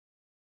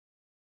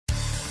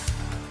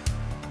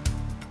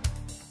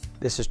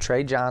This is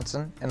Trey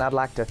Johnson, and I'd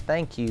like to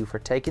thank you for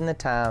taking the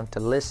time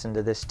to listen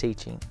to this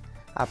teaching.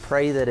 I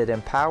pray that it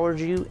empowers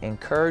you,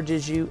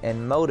 encourages you,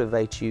 and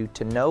motivates you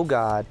to know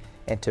God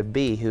and to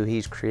be who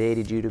He's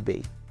created you to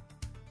be.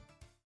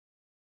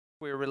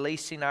 We're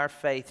releasing our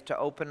faith to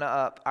open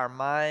up our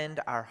mind,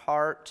 our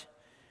heart,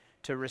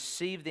 to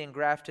receive the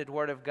engrafted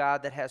Word of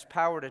God that has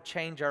power to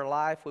change our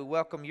life. We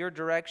welcome your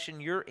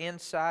direction, your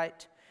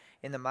insight.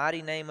 In the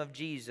mighty name of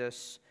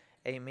Jesus,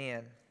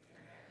 amen.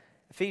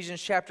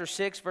 Ephesians chapter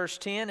 6, verse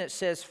 10, it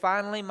says,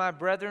 "Finally, my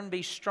brethren,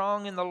 be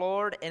strong in the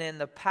Lord and in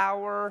the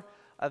power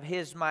of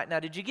His might." Now,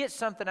 did you get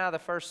something out of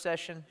the first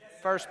session,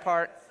 first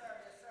part?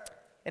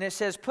 And it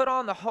says, "Put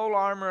on the whole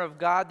armor of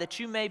God that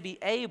you may be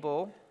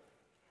able,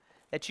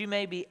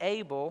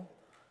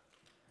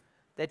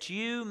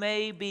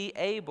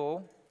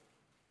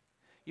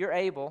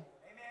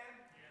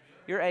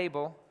 you're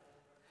able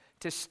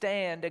to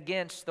stand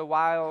against the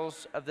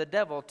wiles of the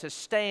devil." To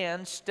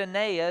stand,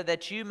 stenea,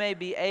 that you may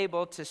be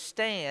able to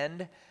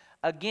stand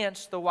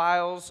against the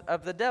wiles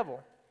of the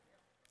devil.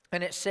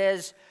 And it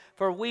says,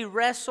 "For we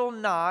wrestle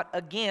not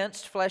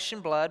against flesh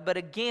and blood, but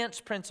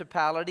against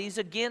principalities,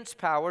 against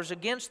powers,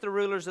 against the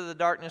rulers of the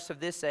darkness of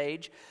this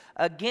age,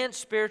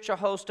 against spiritual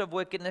hosts of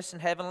wickedness in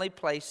heavenly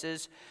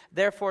places.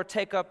 Therefore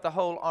take up the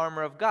whole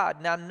armor of God."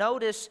 Now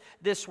notice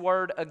this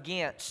word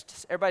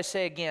against. Everybody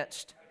say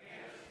against.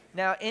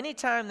 Now,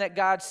 anytime that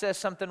God says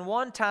something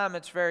one time,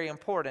 it's very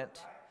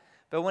important.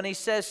 But when He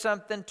says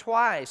something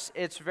twice,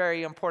 it's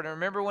very important.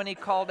 Remember when He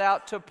called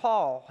out to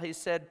Paul, He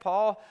said,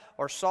 "Paul,"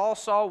 or "Saul,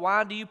 Saul,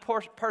 why do you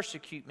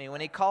persecute me?"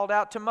 When He called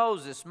out to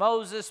Moses,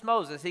 "Moses,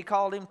 Moses," He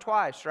called him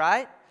twice,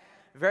 right?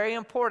 Very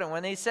important.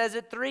 When He says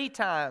it 3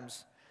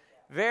 times,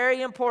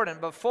 very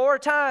important. But 4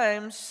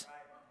 times,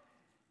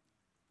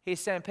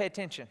 He's saying, pay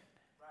attention.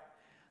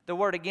 The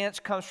word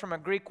against comes from a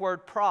Greek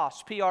word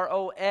pros,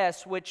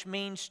 P-R-O-S, which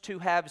means to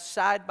have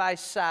side by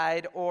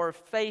side or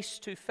face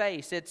to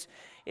face.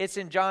 It's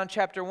in John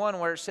chapter 1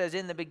 where it says,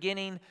 "In the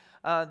beginning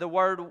the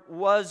Word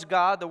was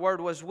God, the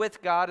Word was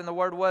with God, and the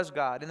Word was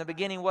God." In the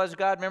beginning was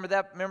God. Remember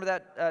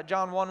that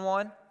John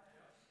 1:1?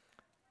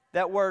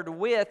 That word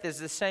 "with" is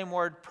the same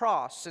word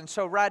pros. And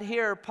so right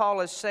here Paul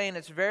is saying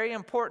it's very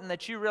important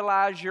that you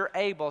realize you're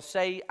able.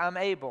 Say, "I'm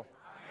able."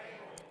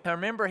 Now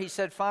remember, he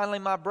said, "Finally,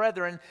 my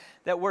brethren,"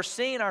 that we're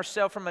seeing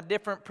ourselves from a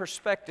different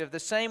perspective. The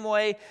same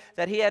way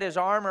that he had his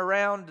arm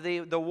around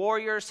the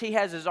warriors, he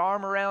has his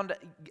arm around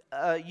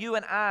you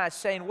and I,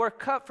 saying we're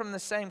cut from the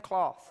same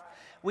cloth.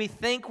 We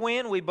think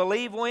win, we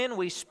believe win,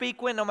 we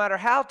speak win. No matter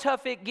how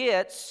tough it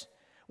gets,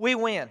 we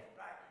win.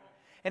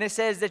 And it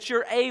says that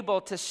you're able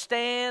to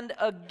stand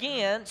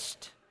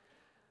against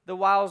the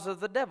wiles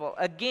of the devil.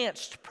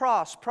 Against,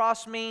 pros.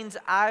 Pros means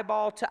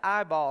eyeball to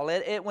eyeball.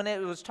 When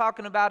it was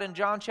talking about in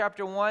John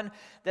chapter 1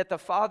 that the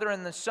Father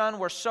and the Son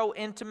were so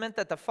intimate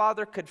that the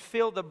Father could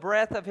feel the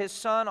breath of His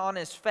Son on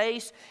His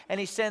face. And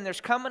He's saying there's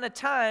coming a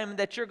time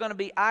that you're going to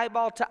be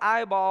eyeball to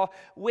eyeball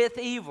with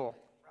evil.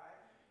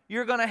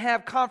 You're going to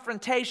have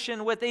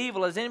confrontation with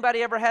evil. Has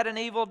anybody ever had an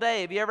evil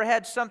day? Have you ever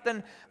had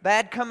something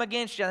bad come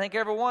against you? I think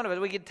every one of us,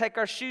 we could take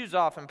our shoes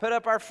off and put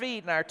up our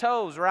feet and our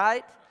toes,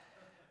 right?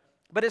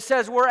 But it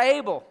says we're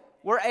able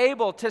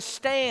to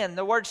stand.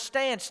 The word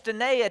stand,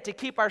 stenea, to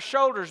keep our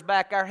shoulders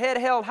back, our head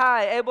held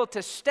high, able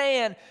to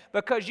stand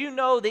because you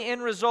know the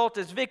end result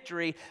is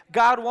victory.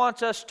 God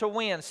wants us to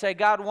win. Say,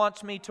 "God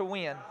wants me to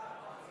win."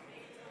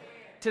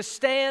 To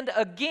stand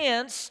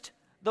against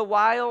the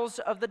wiles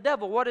of the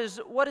devil. What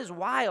is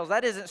wiles?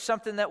 That isn't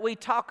something that we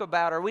talk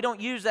about, or we don't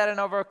use that in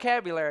our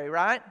vocabulary,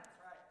 right?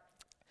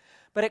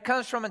 But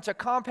it's a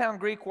compound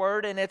Greek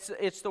word, and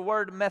it's the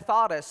word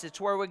methodos.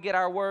 It's where we get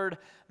our word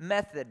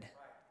method.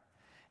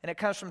 And it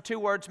comes from 2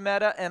 words,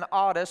 meta and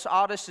odus.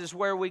 Odus is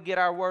where we get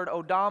our word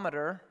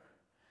odometer,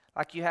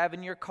 like you have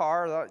in your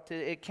car.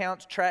 It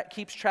keeps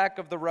track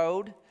of the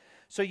road.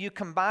 So you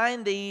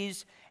combine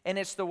these, and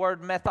it's the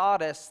word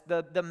methodos,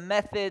 the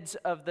methods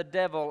of the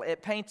devil.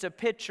 It paints a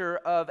picture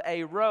of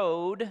a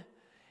road,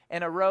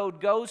 and a road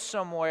goes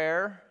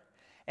somewhere.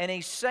 And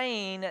he's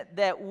saying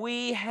that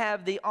we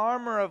have the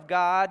armor of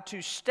God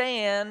to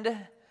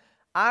stand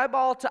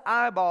eyeball to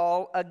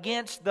eyeball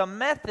against the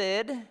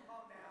method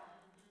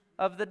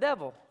of the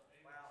devil.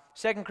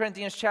 2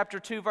 Corinthians chapter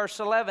 2, verse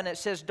 11, it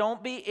says,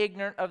 "Don't be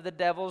ignorant of the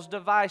devil's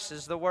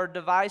devices." The word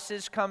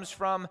devices comes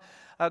from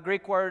a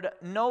Greek word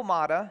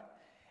nomata,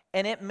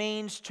 and it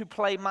means to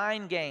play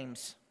mind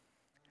games.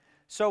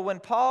 So when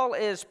Paul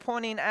is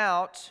pointing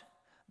out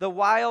the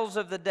wiles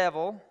of the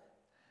devil,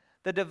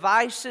 the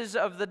devices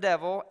of the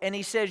devil, and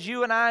he says,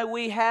 you and I,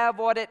 we have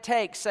what it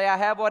takes. Say, "I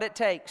have what it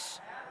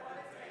takes."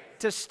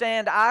 To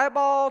stand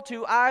eyeball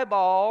to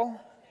eyeball.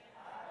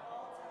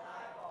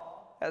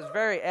 That's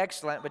very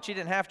excellent, but you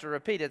didn't have to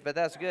repeat it, but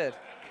that's good.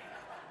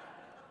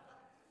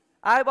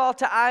 Eyeball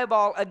to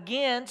eyeball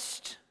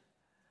against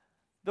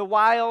the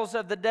wiles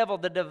of the devil,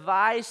 the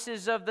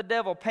devices of the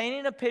devil,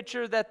 painting a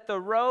picture that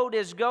the road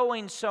is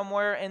going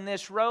somewhere, and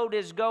this road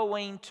is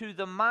going to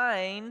the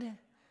mind,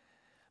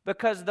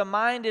 because the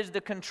mind is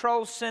the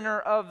control center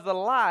of the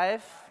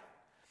life.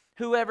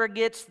 Whoever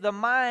gets the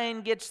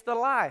mind gets the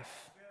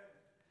life.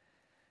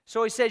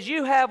 So he says,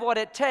 you have what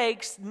it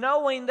takes,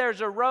 knowing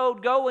there's a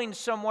road going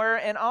somewhere,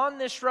 and on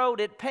this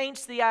road it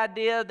paints the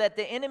idea that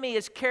the enemy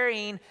is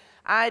carrying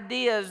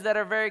ideas that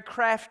are very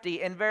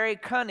crafty and very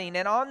cunning.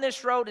 And on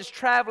this road is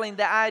traveling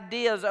the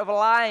ideas of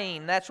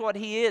lying. That's what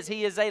he is.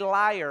 He is a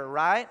liar,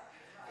 right?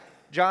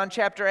 John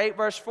chapter 8,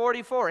 verse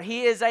 44.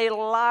 He is a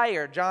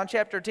liar. John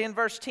chapter 10,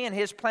 verse 10.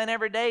 His plan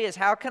every day is,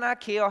 how can I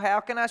kill? How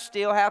can I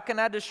steal? How can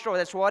I destroy?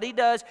 That's what he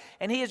does.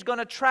 And he is going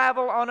to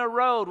travel on a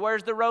road.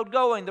 Where's the road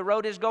going? The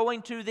road is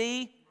going to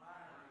the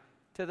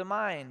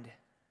mind.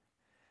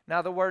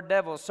 Now the word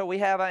devil. So we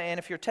have, and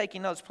if you're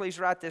taking notes, please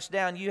write this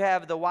down. You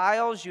have the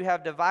wiles, you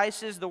have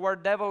devices, the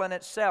word devil in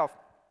itself.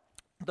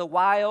 The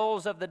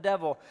wiles of the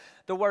devil.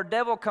 The word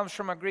devil comes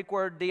from a Greek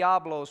word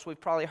diablos. We've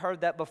probably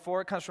heard that before.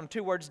 It comes from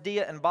two words,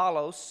 dia and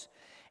balos.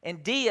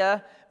 And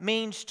dia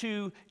means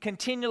to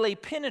continually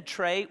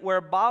penetrate,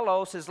 where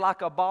balos is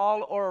like a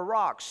ball or a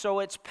rock. So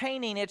it's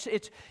painting,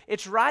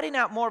 it's writing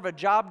out more of a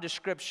job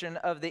description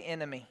of the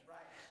enemy.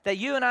 That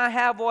you and I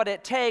have what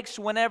it takes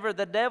whenever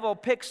the devil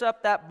picks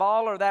up that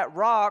ball or that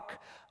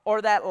rock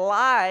or that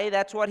lie.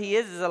 That's what he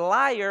is a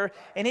liar.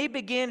 And he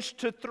begins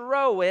to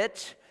throw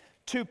it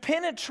to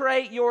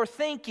penetrate your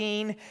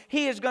thinking.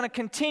 He is going to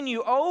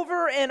continue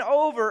over and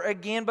over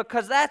again,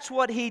 because that's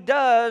what he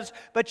does.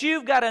 But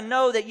you've got to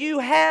know that you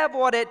have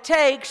what it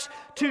takes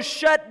to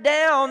shut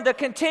down the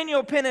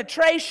continual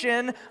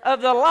penetration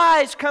of the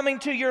lies coming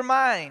to your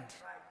mind.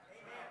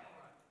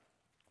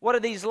 What do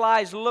these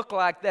lies look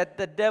like that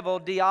the devil,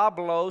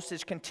 Diabolos,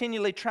 is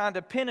continually trying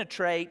to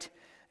penetrate?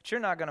 That you're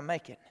not going to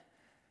make it.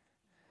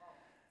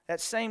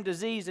 That same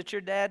disease that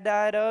your dad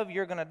died of,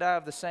 you're going to die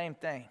of the same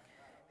thing.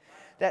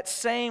 That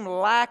same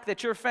lack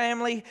that your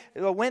family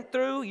went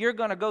through, you're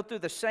going to go through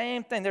the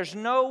same thing. There's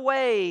no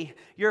way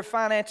your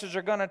finances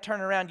are going to turn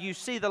around. You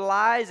see the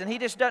lies, and he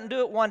just doesn't do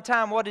it one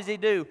time. What does he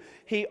do?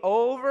 He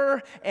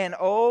over and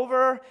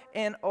over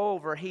and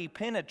over, he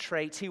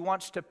penetrates. He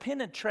wants to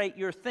penetrate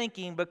your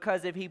thinking,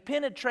 because if he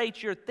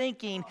penetrates your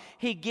thinking,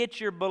 he gets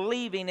your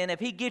believing. And if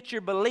he gets your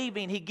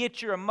believing, he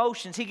gets your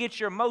emotions. He gets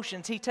your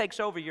emotions, he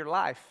takes over your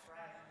life.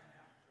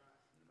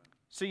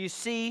 So you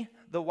see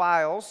the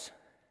wiles,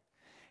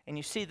 and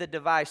you see the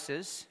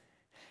devices,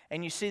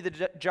 and you see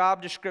the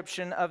job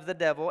description of the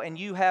devil, and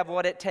you have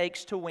what it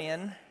takes to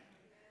win,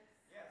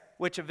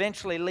 which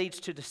eventually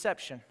leads to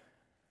deception.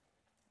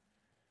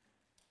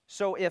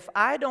 So if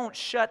I don't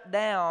shut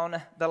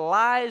down the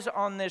lies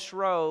on this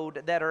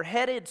road that are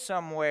headed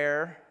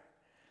somewhere,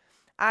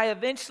 I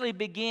eventually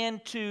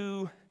begin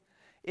to,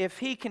 if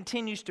he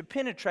continues to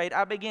penetrate,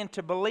 I begin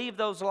to believe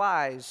those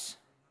lies.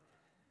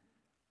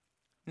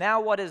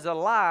 Now what is a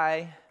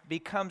lie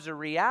becomes a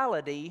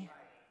reality,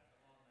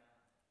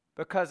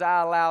 because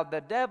I allowed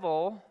the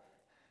devil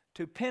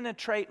to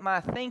penetrate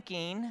my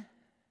thinking,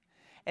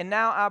 and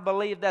now I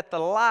believe that the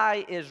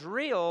lie is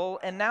real,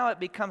 and now it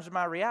becomes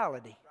my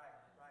reality.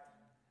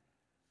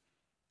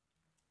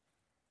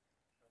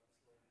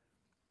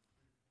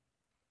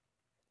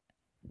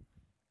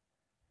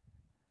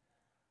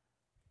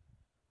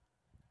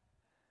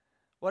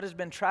 What has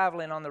been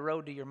traveling on the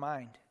road to your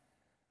mind?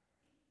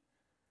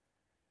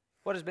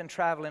 What has been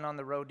traveling on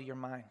the road to your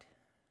mind?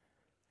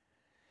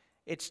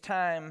 It's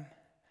time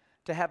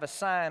to have a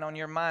sign on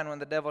your mind when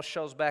the devil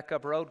shows back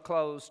up. Road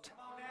closed.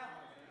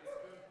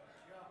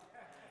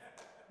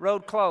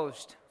 Road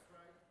closed.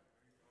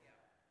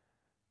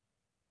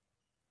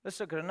 Let's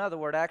look at another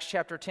word. Acts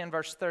chapter 10,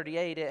 verse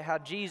 38. How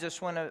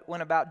Jesus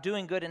went about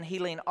doing good and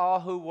healing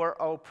all who were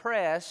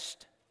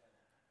oppressed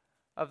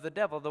of the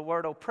devil. The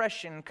word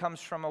oppression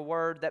comes from a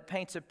word that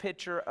paints a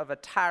picture of a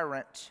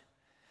tyrant,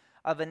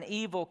 of an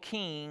evil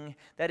king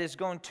that is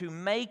going to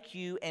make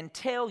you and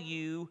tell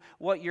you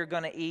what you're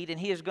going to eat, and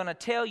he is going to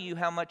tell you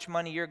how much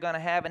money you're going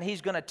to have, and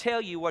he's going to tell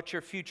you what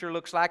your future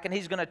looks like, and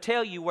he's going to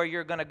tell you where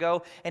you're going to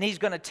go, and he's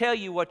going to tell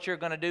you what you're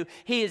going to do.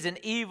 He is an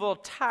evil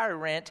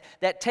tyrant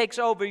that takes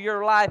over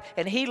your life,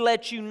 and he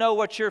lets you know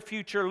what your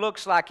future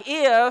looks like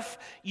if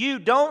you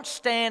don't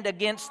stand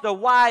against the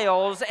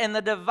wiles and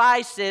the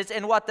devices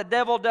and what the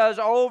devil does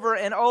over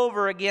and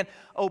over again.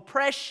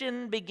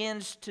 Oppression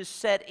begins to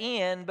set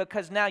in,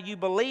 because now you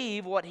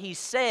believe what he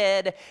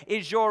said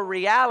is your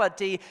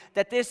reality,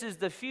 that this is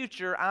the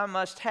future I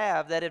must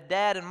have, that if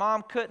Dad and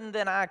Mom couldn't,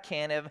 then I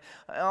can. If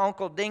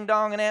Uncle Ding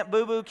Dong and Aunt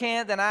Boo Boo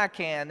can't, then I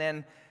can.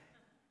 And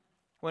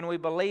when we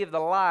believe the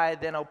lie,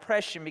 then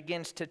oppression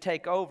begins to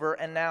take over,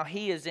 and now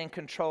he is in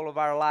control of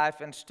our life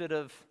instead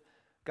of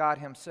God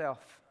himself.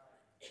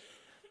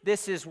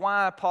 This is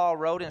why Paul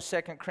wrote in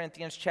 2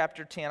 Corinthians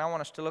chapter 10. I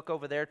want us to look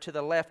over there to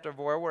the left of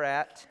where we're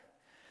at.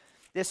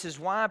 This is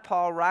why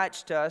Paul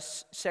writes to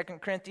us, 2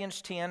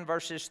 Corinthians 10,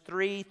 verses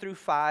 3 through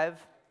 5.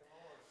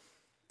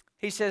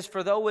 He says,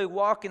 "For though we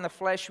walk in the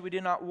flesh, we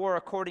do not war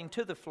according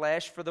to the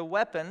flesh. For the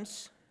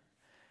weapons,"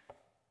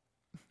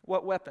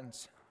 what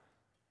weapons?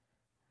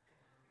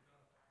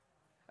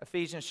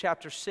 Ephesians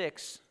chapter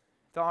 6,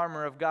 the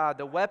armor of God.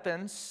 The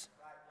weapons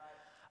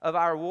of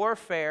our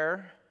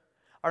warfare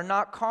are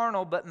not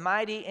carnal, but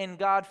mighty in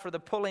God for the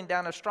pulling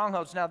down of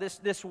strongholds. Now,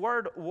 this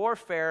word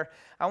warfare,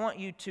 I want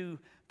you to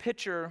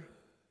picture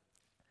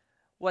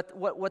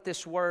what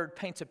this word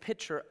paints a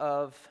picture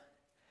of.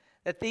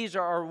 That these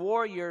are our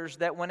warriors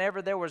that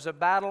whenever there was a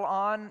battle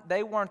on,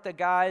 they weren't the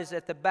guys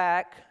at the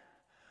back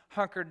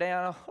hunkered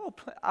down. Oh,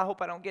 I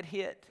hope I don't get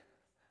hit.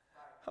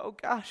 Oh,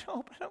 gosh, I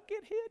hope I don't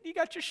get hit. You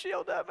got your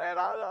shield up, man.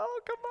 Oh,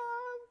 come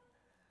on.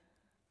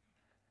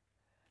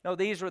 No,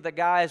 these were the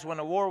guys when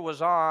the war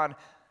was on,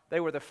 they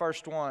were the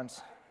first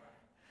ones.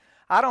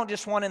 I don't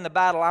just want in the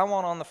battle, I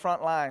want on the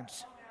front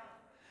lines.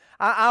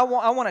 I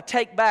want to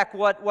take back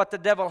what the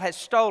devil has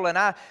stolen.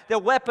 The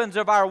weapons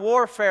of our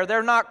warfare,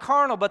 they're not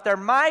carnal, but they're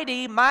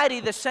mighty.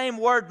 Mighty, the same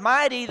word,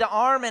 mighty, the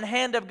arm and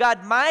hand of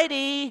God.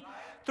 Mighty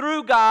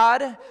through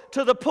God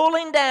to the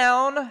pulling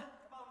down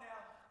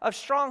of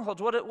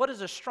strongholds. What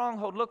does a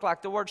stronghold look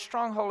like? The word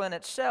stronghold in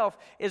itself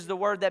is the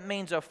word that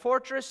means a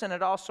fortress, and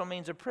it also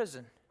means a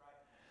prison.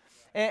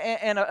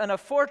 And a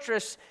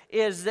fortress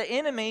is the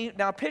enemy.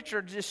 Now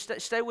picture, just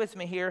stay with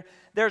me here.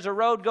 There's a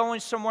road going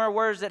somewhere.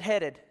 Where is it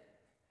headed?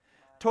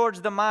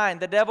 Towards the mind.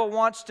 The devil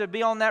wants to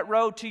be on that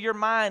road to your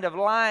mind of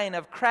lying,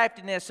 of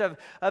craftiness, of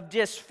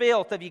just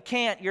filth, of you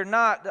can't, you're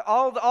not,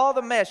 all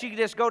the mess. You can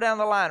just go down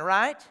the line,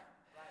 right?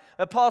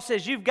 But Paul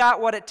says, you've got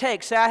what it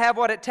takes. Say, I have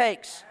what it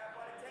takes.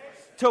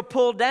 To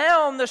pull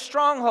down the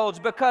strongholds,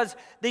 because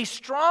these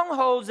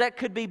strongholds that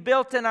could be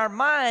built in our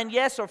mind,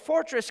 yes, a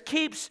fortress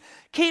keeps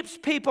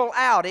people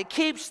out. It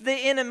keeps the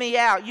enemy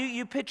out.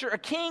 You picture a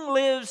king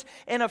lives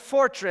in a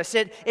fortress.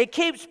 It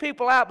keeps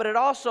people out, but it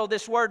also,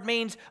 this word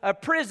means a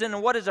prison.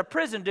 And what does a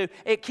prison do?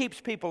 It keeps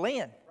people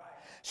in.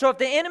 So if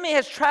the enemy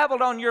has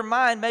traveled on your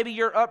mind, maybe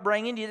your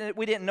upbringing,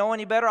 we didn't know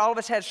any better. All of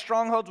us had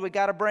strongholds we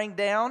got to bring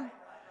down.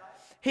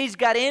 He's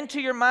got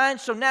into your mind,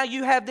 so now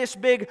you have this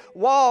big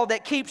wall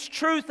that keeps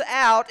truth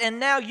out, and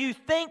now you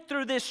think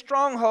through this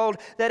stronghold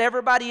that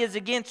everybody is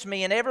against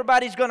me, and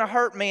everybody's going to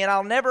hurt me, and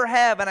I'll never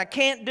have, and I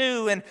can't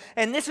do, and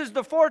this is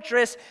the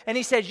fortress, and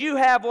he says you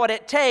have what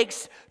it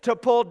takes to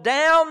pull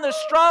down the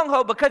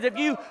stronghold, because if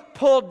you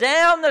pull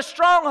down the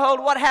stronghold,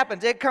 what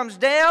happens? It comes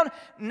down,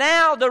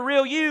 now the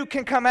real you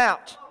can come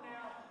out.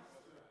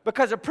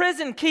 Because a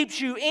prison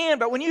keeps you in,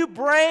 but when you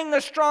bring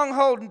the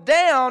stronghold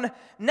down,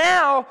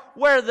 now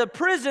where the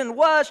prison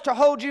was to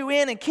hold you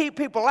in and keep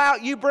people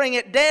out, you bring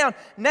it down.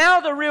 Now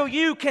the real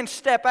you can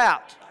step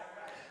out.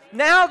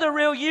 Now the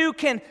real you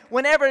can,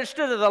 whenever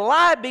instead of the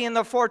lie being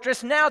the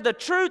fortress, now the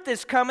truth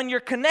is coming.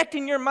 You're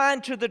connecting your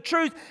mind to the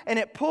truth, and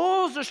it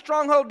pulls the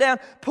stronghold down,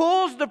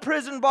 pulls the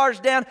prison bars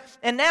down,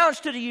 and now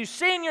instead of you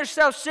seeing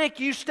yourself sick,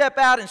 you step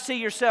out and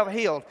see yourself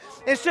healed.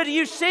 Instead of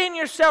you seeing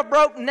yourself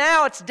broke,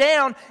 now it's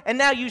down, and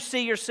now you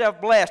see yourself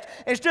blessed.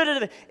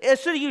 Instead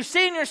of you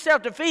seeing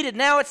yourself defeated,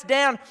 now it's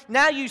down,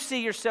 now you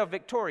see yourself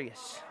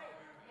victorious.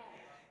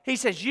 He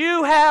says,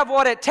 you have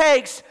what it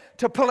takes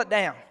to pull it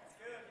down.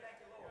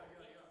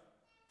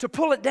 To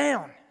pull it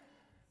down.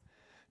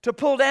 To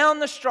pull down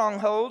the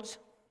strongholds.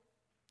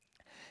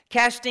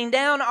 Casting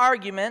down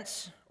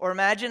arguments or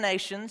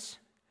imaginations.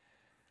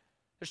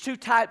 There's two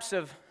types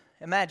of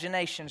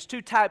imaginations,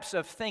 two types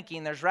of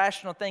thinking. There's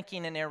rational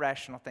thinking and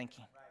irrational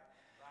thinking.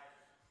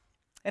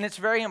 And it's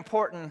very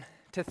important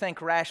to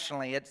think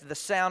rationally. The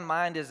sound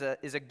mind is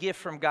a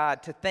gift from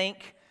God to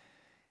think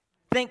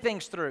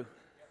things through.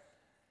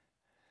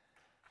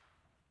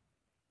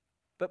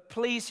 But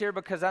please hear,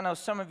 because I know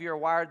some of you are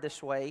wired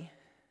this way,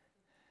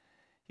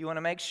 you want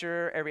to make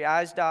sure every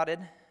I's dotted,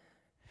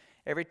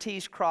 every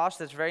T's crossed.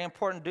 That's very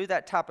important. Do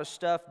that type of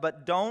stuff,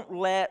 but don't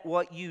let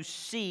what you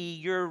see,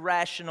 your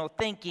rational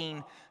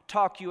thinking,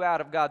 talk you out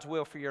of God's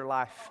will for your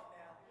life.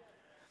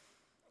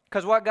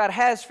 Because what God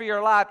has for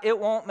your life, it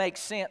won't make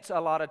sense a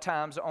lot of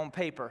times on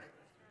paper.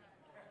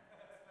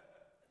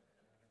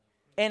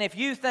 And if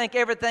you think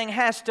everything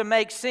has to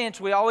make sense,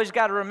 we always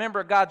got to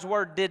remember God's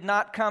word did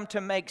not come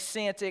to make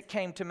sense, it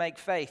came to make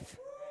faith.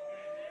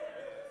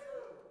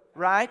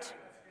 Right?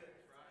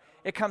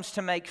 It comes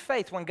to make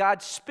faith. When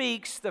God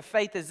speaks, the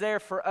faith is there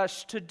for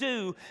us to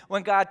do.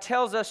 When God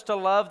tells us to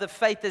love, the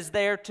faith is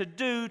there to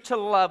do, to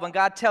love. When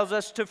God tells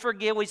us to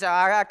forgive, we say,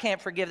 I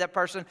can't forgive that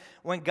person.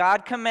 When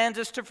God commands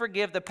us to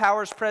forgive, the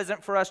power is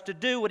present for us to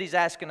do what He's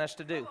asking us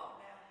to do.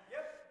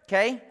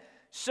 Okay?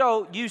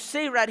 So you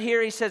see right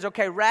here, he says,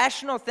 okay,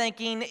 rational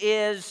thinking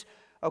is,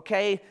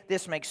 okay,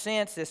 this makes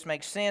sense,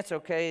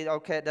 okay,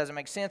 it doesn't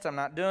make sense, I'm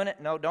not doing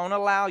it. No, don't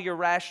allow your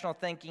rational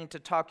thinking to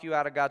talk you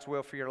out of God's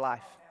will for your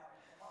life.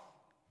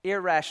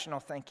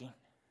 Irrational thinking.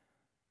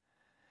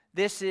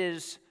 This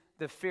is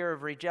the fear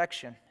of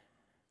rejection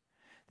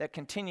that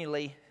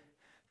continually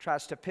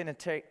tries to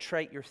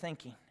penetrate your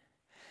thinking.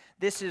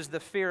 This is the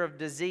fear of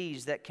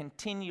disease that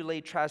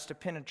continually tries to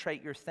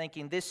penetrate your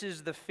thinking. This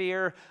is the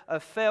fear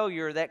of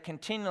failure that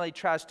continually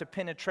tries to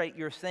penetrate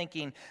your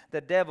thinking.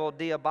 The devil,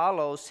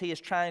 Diabolos, he is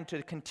trying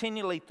to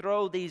continually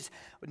throw these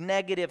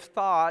negative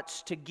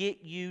thoughts to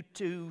get you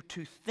to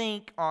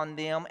think on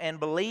them and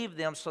believe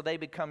them so they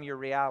become your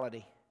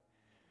reality.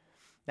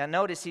 Now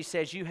notice he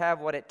says you have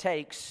what it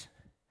takes.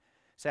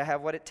 Say, I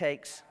have what it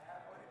takes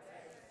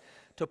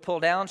to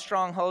pull down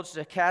strongholds,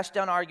 to cast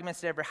down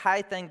arguments, and every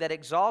high thing that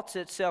exalts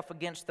itself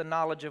against the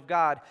knowledge of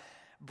God,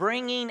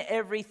 bringing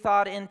every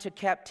thought into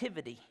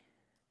captivity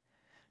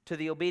to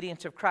the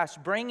obedience of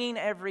Christ. Bringing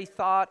every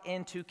thought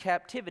into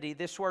captivity.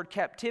 This word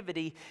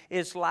captivity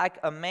is like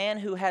a man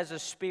who has a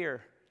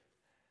spear.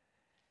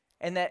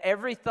 And that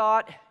every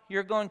thought,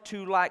 you're going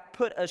to like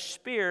put a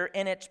spear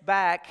in its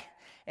back,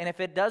 and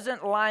if it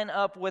doesn't line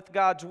up with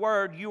God's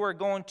word, you are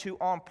going to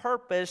on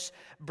purpose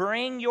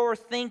bring your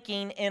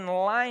thinking in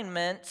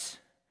alignment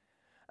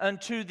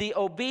unto the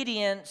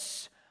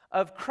obedience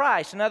of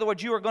Christ. In other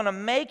words, you are going to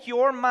make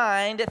your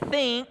mind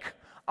think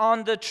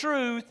on the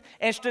truth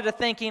instead of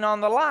thinking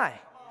on the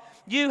lie.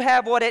 You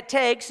have what it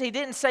takes. He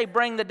didn't say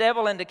bring the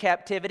devil into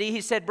captivity.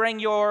 He said bring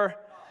your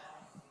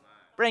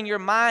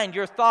mind,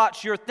 your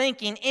thoughts, your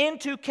thinking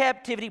into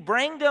captivity.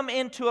 Bring them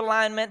into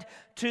alignment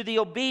to the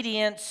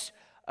obedience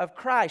of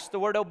Christ. The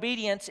word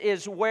obedience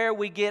is where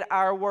we get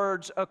our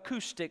words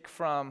acoustic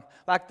from,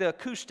 like the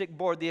acoustic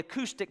board, the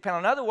acoustic panel.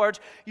 In other words,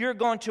 you're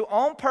going to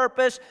on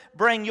purpose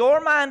bring your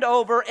mind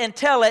over and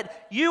tell it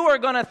you are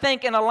going to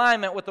think in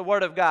alignment with the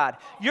Word of God.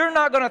 You're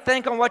not going to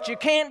think on what you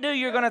can't do,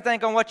 you're going to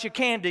think on what you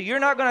can do. You're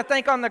not going to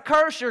think on the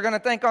curse, you're going to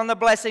think on the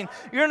blessing.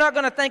 You're not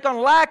going to think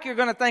on lack, you're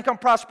going to think on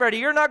prosperity.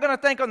 You're not going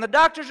to think on the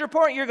doctor's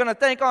report, you're going to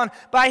think on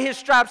by His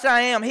stripes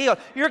I am healed.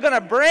 You're going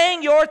to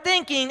bring your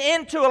thinking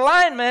into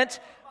alignment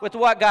with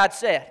what God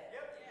said.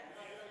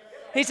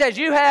 He says,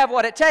 you have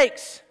what it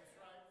takes.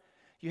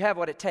 You have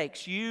what it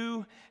takes.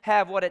 You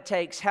have what it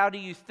takes. How do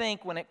you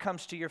think when it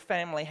comes to your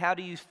family? How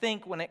do you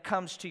think when it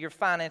comes to your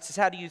finances?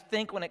 How do you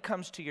think when it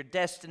comes to your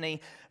destiny?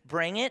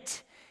 Bring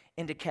it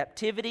into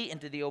captivity,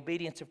 into the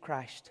obedience of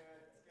Christ.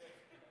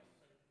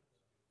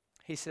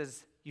 He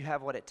says, you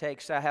have what it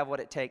takes. I have what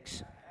it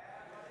takes.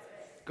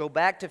 Go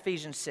back to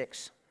Ephesians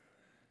 6.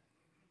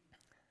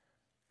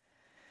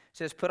 It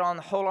says, put on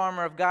the whole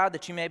armor of God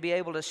that you may be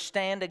able to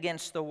stand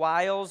against the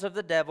wiles of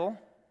the devil.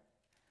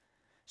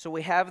 So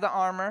we have the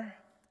armor.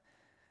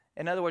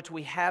 In other words,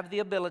 we have the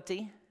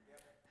ability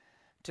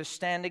to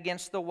stand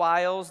against the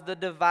wiles, the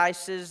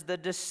devices, the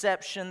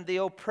deception, the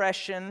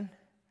oppression.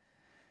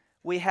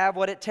 We have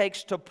what it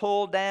takes to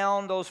pull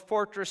down those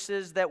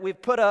fortresses that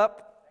we've put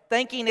up,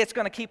 thinking it's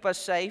going to keep us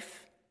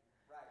safe.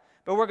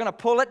 But we're going to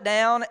pull it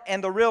down,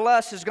 and the real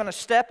us is going to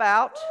step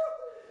out.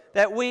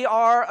 That we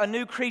are a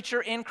new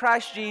creature in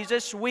Christ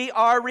Jesus. We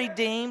are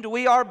redeemed.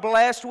 We are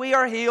blessed. We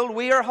are healed.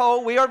 We are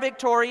whole. We are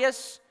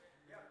victorious.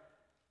 He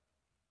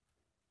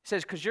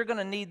says, because you're going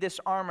to need this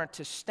armor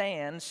to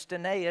stand,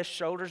 Stenea,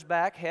 shoulders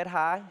back, head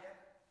high,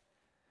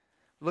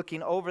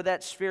 looking over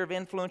that sphere of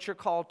influence you're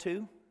called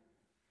to,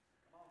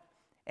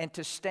 and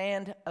to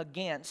stand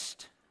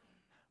against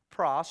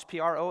pros,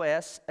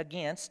 P-R-O-S,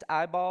 against,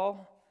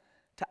 eyeball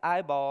to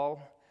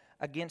eyeball,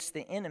 against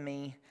the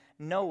enemy,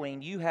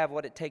 knowing you have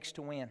what it takes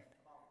to win.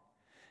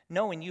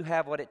 Knowing you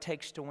have what it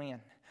takes to win.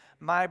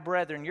 My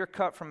brethren, you're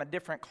cut from a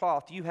different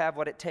cloth. You have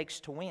what it takes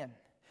to win.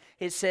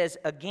 It says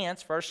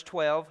against, verse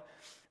 12,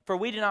 for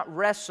we do not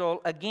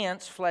wrestle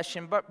against flesh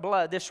and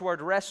blood. This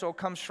word wrestle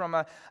comes from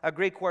a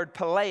Greek word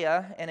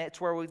paleia, and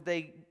it's where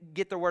they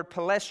get the word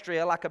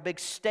palestria, like a big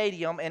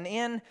stadium.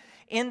 And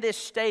in this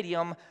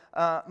stadium,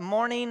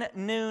 morning,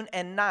 noon,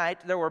 and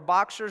night, there were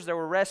boxers, there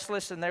were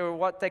wrestlers, and they were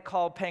what they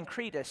called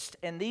pancretists.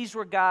 And these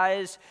were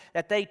guys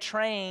that they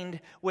trained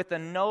with a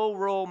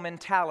no-rule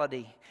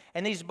mentality.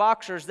 And these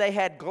boxers, they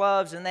had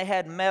gloves, and they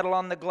had metal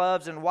on the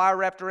gloves and wire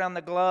wrapped around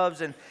the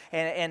gloves. And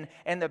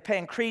the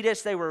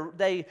pancretists,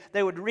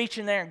 they would reach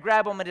in there and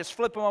grab them and just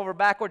flip them over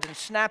backwards and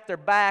snap their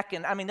back.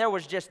 And I mean, there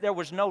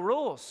was no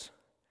rules.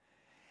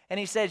 And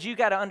he says, you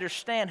got to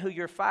understand who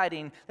you're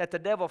fighting, that the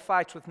devil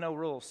fights with no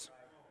rules.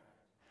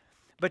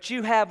 But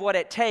you have what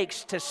it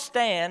takes to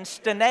stand,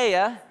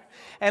 Stenea,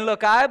 and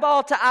look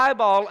eyeball to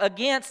eyeball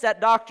against that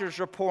doctor's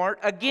report,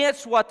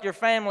 against what your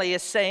family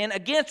is saying,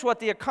 against what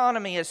the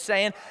economy is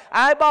saying,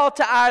 eyeball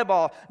to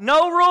eyeball.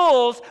 No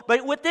rules,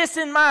 but with this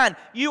in mind,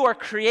 you are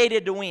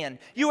created to win.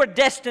 You are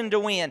destined to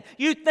win.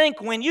 You think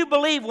when you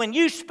believe, when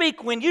you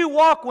speak, when you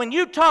walk, when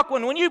you talk,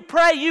 when you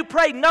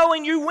pray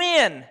knowing you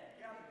win. It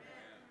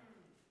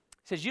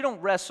says you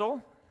don't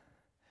wrestle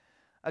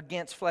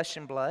against flesh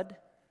and blood,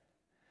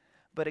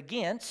 but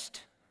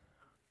against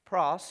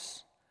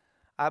pros,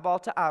 eyeball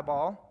to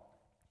eyeball,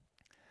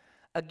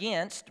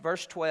 against,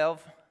 verse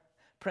 12,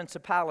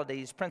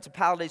 principalities.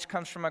 Principalities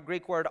comes from a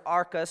Greek word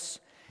archos,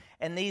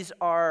 and these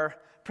are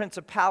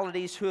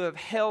principalities who have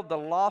held the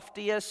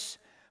loftiest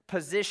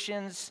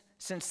positions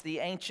since the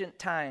ancient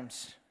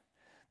times.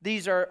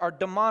 These are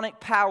demonic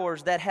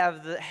powers that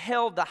have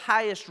held the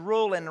highest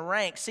rule and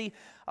rank. See,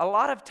 a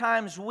lot of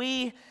times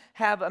we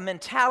have a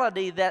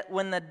mentality that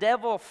when the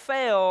devil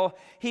fell,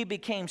 he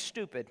became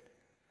stupid.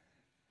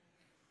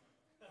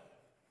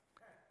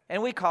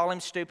 And we call him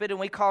stupid, and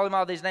we call him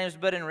all these names,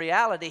 but in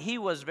reality, he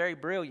was very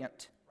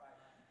brilliant.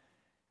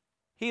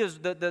 He was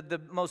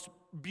the most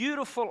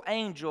beautiful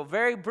angel,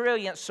 very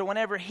brilliant, so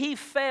whenever he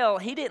fell,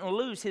 he didn't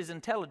lose his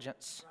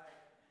intelligence.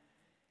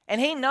 And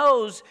he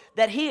knows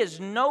that he is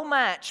no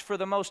match for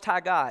the Most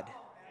High God.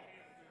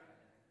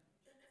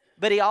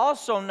 But he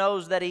also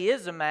knows that he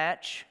is a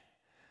match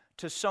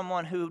to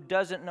someone who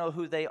doesn't know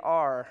who they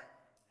are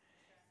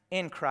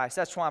in Christ.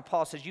 That's why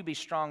Paul says, you be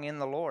strong in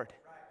the Lord.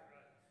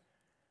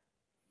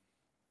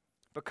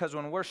 Because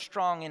when we're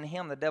strong in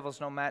Him, the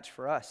devil's no match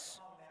for us.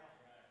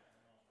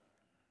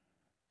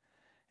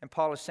 And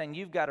Paul is saying,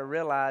 you've got to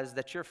realize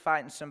that you're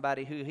fighting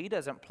somebody who he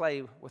doesn't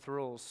play with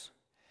rules.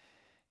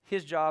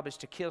 His job is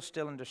to kill,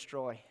 steal, and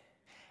destroy.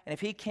 And if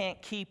he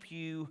can't keep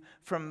you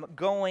from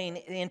going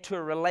into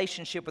a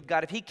relationship with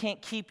God, if he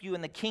can't keep you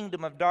in the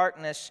kingdom of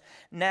darkness,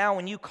 now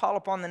when you call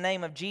upon the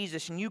name of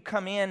Jesus and you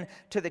come in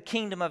to the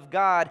kingdom of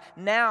God,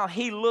 now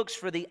he looks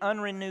for the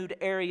unrenewed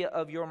area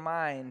of your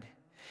mind.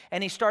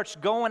 And he starts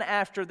going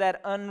after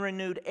that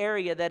unrenewed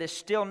area that is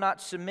still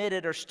not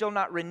submitted or still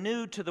not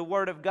renewed to the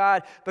Word of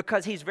God,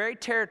 because he's very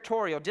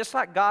territorial. Just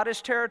like God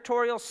is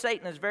territorial,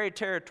 Satan is very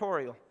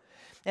territorial.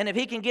 And if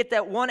he can get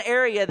that one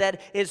area that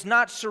is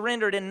not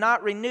surrendered and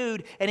not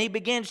renewed, and he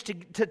begins to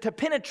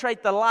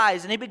penetrate the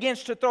lies, and he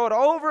begins to throw it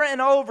over and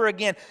over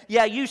again.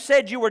 Yeah, you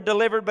said you were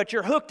delivered, but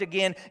you're hooked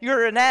again.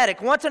 You're an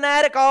addict. Once an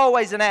addict,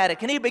 always an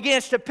addict. And he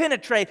begins to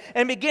penetrate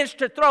and begins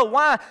to throw.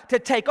 Why? To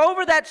take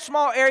over that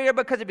small area,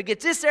 because if he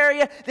gets this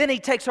area, then he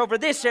takes over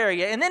this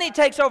area, and then he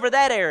takes over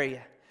that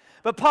area.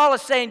 But Paul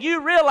is saying, you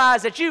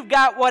realize that you've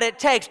got what it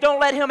takes. Don't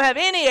let him have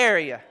any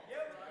area.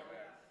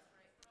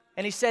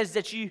 And he says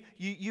that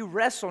you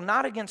wrestle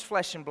not against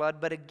flesh and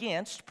blood, but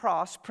against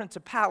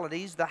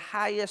principalities, the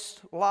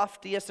highest,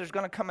 loftiest. There's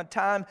going to come a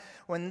time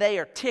when they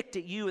are ticked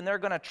at you and they're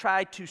going to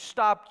try to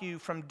stop you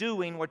from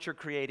doing what you're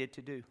created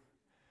to do.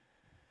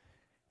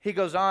 He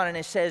goes on and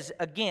he says,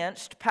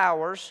 against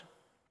powers.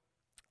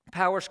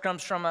 Powers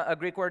comes from a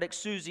Greek word,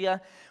 exousia,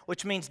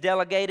 which means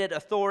delegated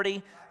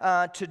authority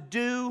to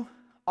do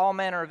all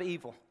manner of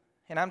evil.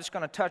 And I'm just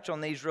going to touch on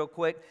these real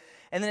quick.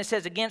 And then it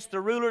says, against the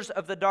rulers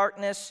of the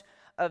darkness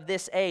of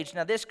this age.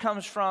 Now this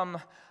comes from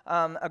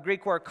a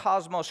Greek word,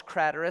 cosmos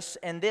krateros,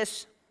 and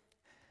this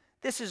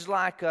is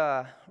like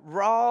a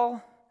raw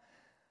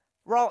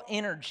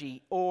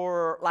energy,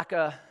 or like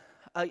a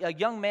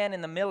young man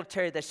in the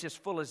military that's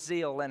just full of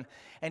zeal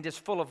and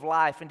just full of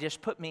life, and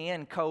just put me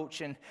in,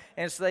 coach. And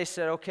so they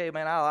said, okay,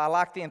 man, I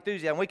like the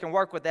enthusiasm. We can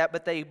work with that.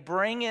 But they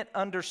bring it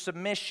under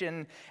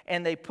submission,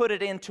 and they put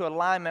it into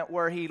alignment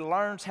where he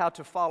learns how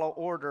to follow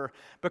order,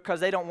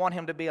 because they don't want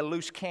him to be a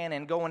loose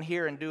cannon going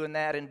here and doing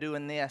that and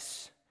doing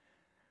this.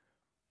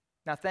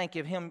 Now think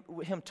of him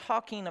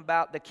talking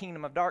about the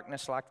kingdom of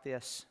darkness like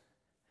this.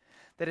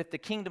 That if the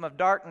kingdom of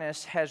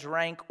darkness has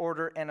rank,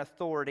 order, and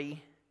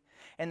authority,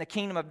 and the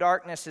kingdom of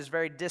darkness is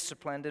very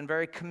disciplined and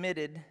very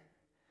committed,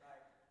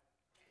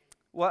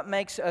 what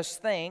makes us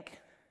think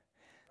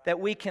that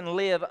we can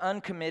live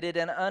uncommitted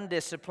and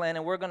undisciplined,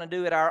 and we're going to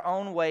do it our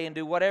own way and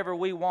do whatever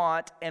we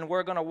want, and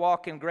we're going to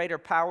walk in greater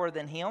power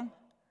than him?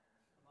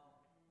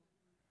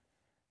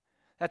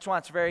 That's why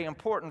it's very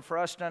important for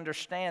us to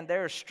understand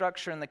there is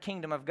structure in the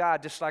kingdom of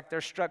God, just like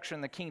there's structure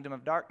in the kingdom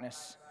of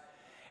darkness.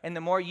 And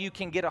the more you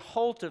can get a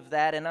hold of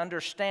that and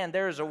understand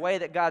there is a way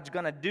that God's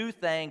going to do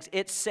things,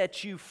 it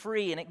sets you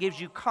free and it gives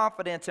you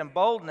confidence and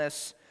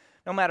boldness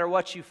no matter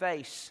what you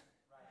face.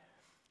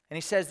 And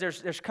he says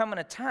there's coming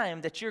a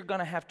time that you're going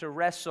to have to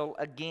wrestle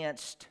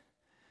against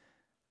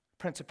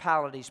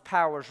principalities,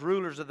 powers,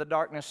 rulers of the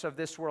darkness of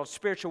this world,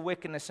 spiritual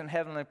wickedness in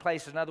heavenly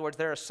places. In other words,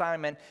 their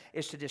assignment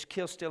is to just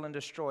kill, steal, and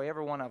destroy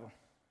every one of them.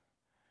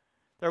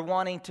 They're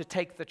wanting to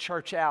take the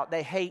church out.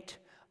 They hate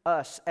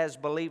us as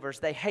believers.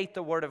 They hate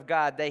the Word of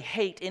God. They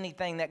hate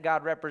anything that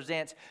God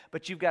represents.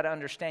 But you've got to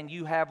understand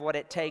you have what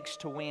it takes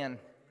to win.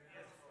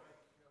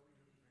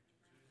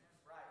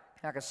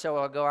 Like I said a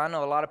while ago, I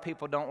know a lot of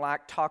people don't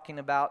like talking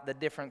about the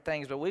different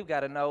things, but we've got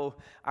to know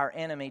our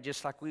enemy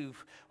just like we've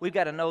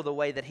got to know the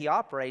way that he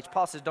operates.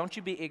 Paul says, don't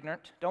you be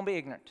ignorant. Don't be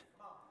ignorant.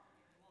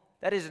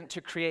 That isn't to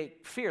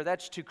create fear.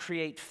 That's to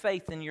create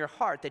faith in your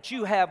heart that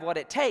you have what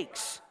it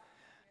takes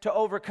to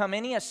overcome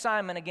any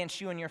assignment against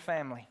you and your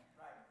family.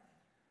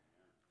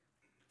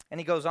 And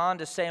he goes on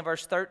to say in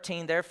verse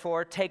 13,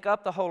 therefore, take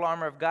up the whole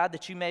armor of God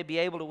that you may be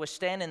able to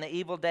withstand in the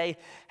evil day,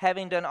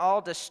 having done all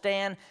to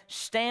stand.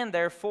 Stand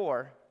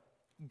therefore,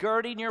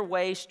 girding your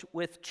waist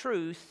with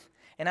truth.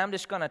 And I'm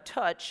just going to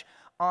touch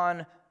on,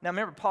 now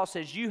remember Paul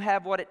says you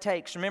have what it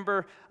takes.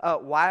 Remember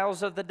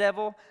wiles of the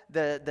devil,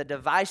 the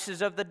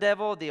devices of the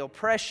devil, the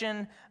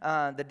oppression,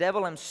 the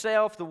devil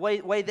himself, the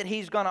way that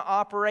he's going to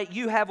operate.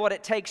 You have what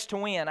it takes to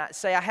win. I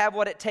have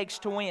what it takes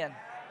to win.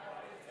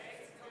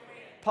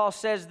 Paul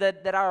says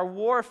that our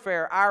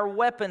warfare, our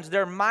weapons,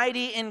 they're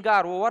mighty in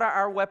God. Well, what do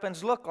our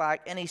weapons look like?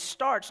 And he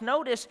starts,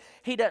 notice,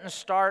 he doesn't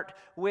start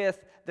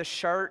with the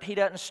shirt. He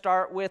doesn't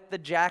start with the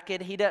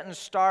jacket. He doesn't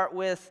start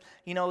with,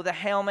 the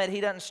helmet.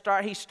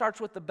 He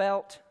starts with the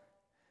belt.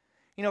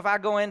 If I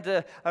go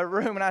into a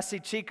room and I see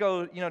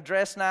Chico,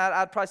 dressed nice,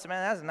 I'd probably say,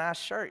 man, that's a nice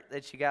shirt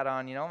that you got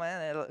on,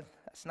 man.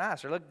 That's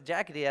nice. Or look at the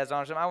jacket he has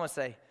on. I want to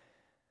say,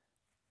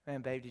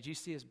 man, babe, did you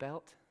see his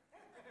belt?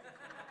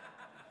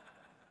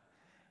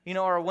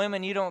 Or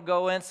women, you don't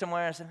go in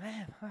somewhere and say,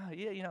 man,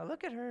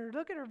 look at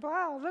her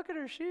blouse, look at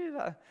her shoes.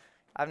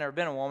 I've never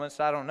been a woman,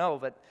 so I don't know,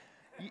 but,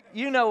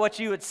 You know what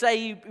you would say.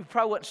 You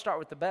probably wouldn't start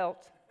with the belt,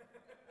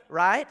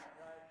 right?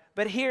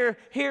 But here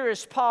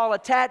is Paul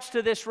attached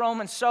to this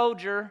Roman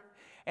soldier,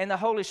 and the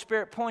Holy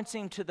Spirit points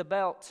him to the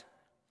belt.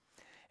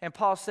 And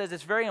Paul says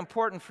it's very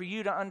important for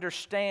you to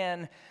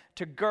understand,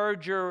 to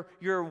gird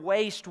your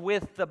waist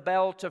with the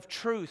belt of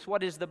truth.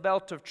 What is the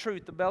belt of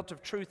truth? The belt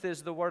of truth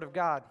is the Word of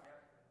God.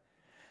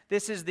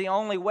 This is the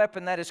only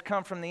weapon that has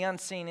come from the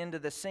unseen into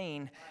the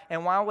seen.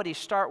 And why would he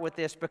start with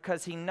this?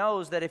 Because he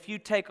knows that if you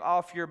take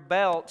off your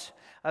belt,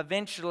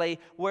 eventually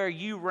where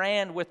you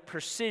ran with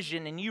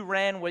precision and you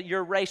ran with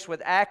your race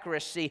with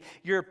accuracy,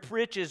 your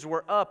breeches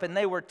were up and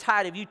they were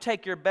tight. If you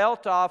take your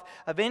belt off,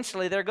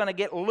 eventually they're going to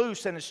get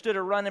loose, and instead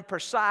of running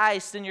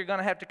precise, then you're going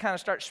to have to kind of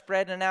start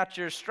spreading out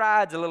your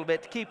strides a little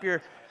bit to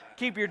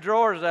keep your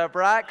drawers up,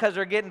 right? Because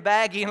they're getting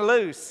baggy and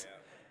loose.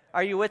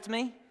 Are you with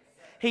me?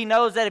 He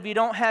knows that if you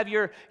don't have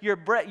your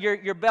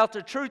belt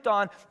of truth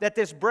on, that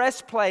this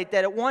breastplate,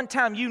 that at one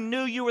time you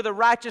knew you were the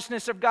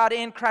righteousness of God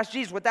in Christ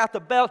Jesus, without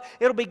the belt,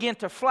 it'll begin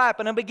to flap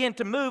and it'll begin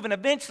to move, and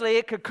eventually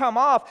it could come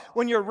off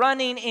when you're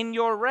running in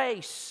your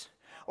race.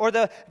 Or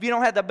if you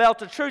don't have the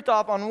belt of truth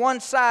off, on one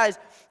side,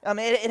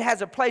 it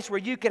has a place where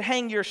you could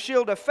hang your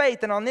shield of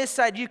faith, and on this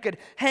side you could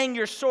hang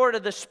your sword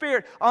of the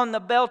Spirit on the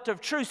belt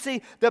of truth.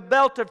 See, the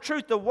belt of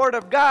truth, the Word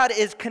of God,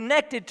 is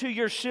connected to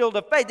your shield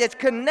of faith. It's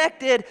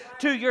connected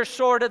to your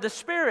sword of the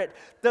Spirit.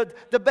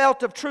 The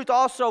belt of truth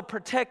also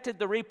protected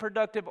the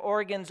reproductive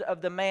organs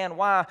of the man.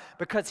 Why?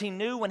 Because he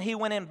knew when he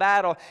went in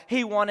battle,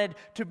 he wanted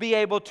to be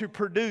able to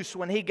produce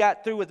when he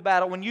got through with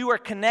battle. When you are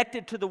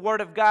connected to the Word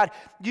of God,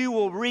 you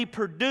will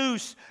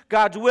reproduce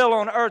God's will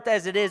on earth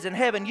as it is in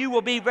heaven. You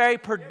will be very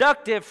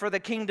productive for the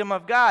kingdom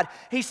of God.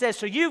 He says,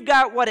 so you've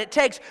got what it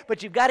takes,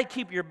 but you've got to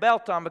keep your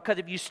belt on, because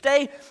if you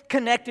stay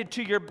connected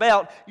to your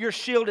belt, your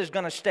shield is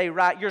going to stay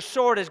right. Your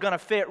sword is going to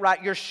fit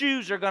right. Your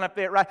shoes are going to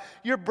fit right.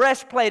 Your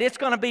breastplate, it's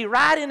going to be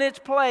right in its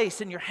place,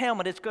 and your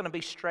helmet, it's going to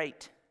be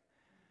straight.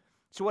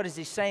 So what is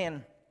he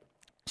saying?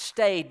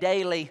 Stay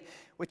daily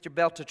with your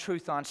belt of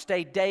truth on.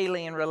 Stay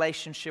daily in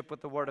relationship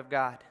with the Word of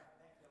God.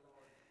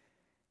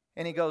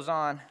 And he goes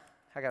on.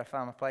 I got to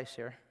find my place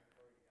here.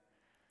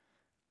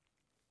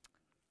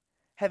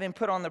 Having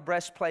put on the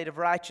breastplate of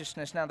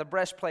righteousness. Now, the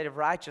breastplate of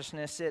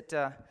righteousness, if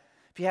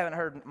you haven't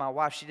heard my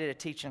wife, she did a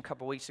teaching a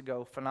couple weeks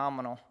ago,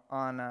 phenomenal,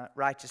 on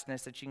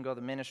righteousness, that you can go to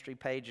the ministry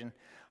page and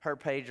her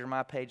page or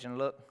my page and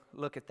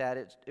look at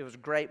that. It was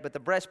great. But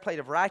the breastplate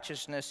of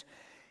righteousness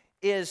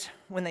is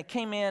when they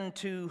came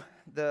into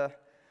the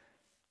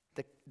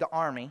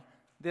army,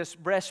 this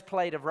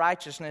breastplate of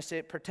righteousness,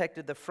 it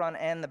protected the front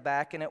and the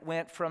back, and it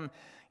went from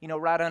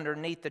right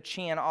underneath the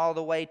chin all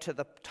the way to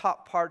the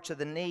top parts of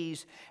the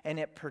knees, and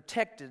it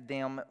protected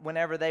them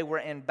whenever they were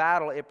in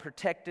battle. It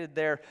protected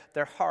their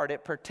heart.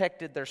 It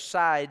protected their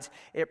sides.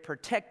 It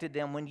protected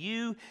them. When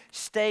you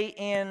stay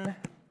in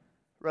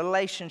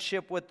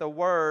relationship with the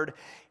Word,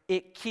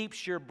 it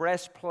keeps your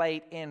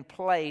breastplate in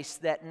place,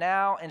 that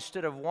now,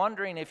 instead of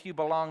wondering if you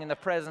belong in the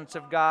presence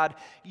of God,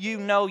 you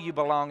know you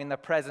belong in the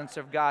presence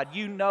of God.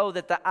 You know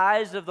that the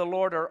eyes of the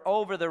Lord are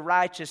over the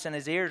righteous, and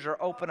His ears are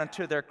open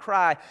unto their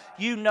cry.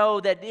 You know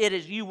that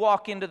you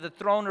walk into the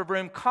throne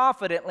room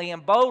confidently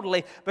and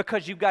boldly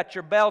because you've got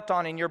your belt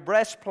on and your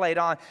breastplate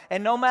on.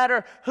 And no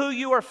matter who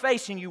you are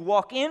facing, you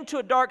walk into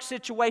a dark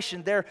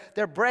situation.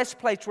 Their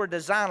breastplates were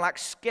designed like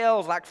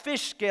scales, like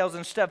fish scales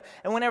and stuff.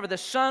 And whenever the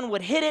sun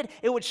would hit it,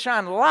 it would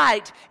shine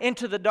light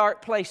into the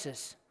dark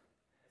places.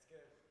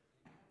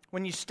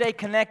 When you stay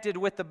connected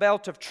with the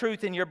belt of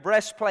truth and your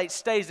breastplate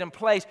stays in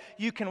place,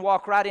 you can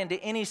walk right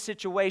into any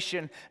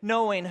situation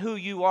knowing who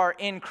you are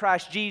in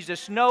Christ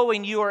Jesus,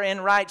 knowing you are in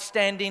right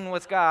standing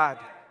with God.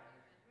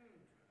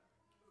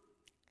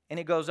 And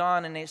it goes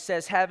on and it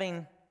says,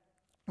 having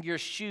your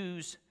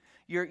shoes,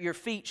 your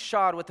feet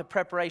shod with the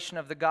preparation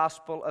of the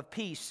gospel of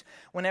peace.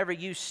 Whenever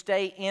you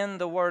stay in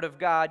the Word of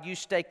God, you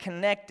stay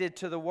connected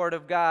to the Word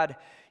of God,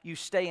 you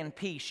stay in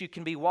peace. You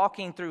can be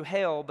walking through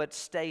hell, but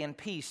stay in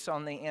peace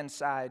on the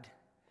inside.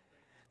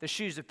 The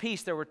shoes of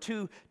peace, there were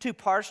two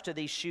parts to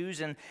these shoes,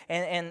 and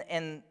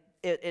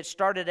it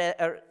started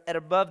at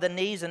above the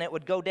knees, and it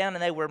would go down,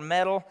 and they were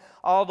metal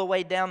all the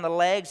way down the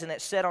legs, and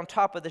it sat on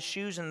top of the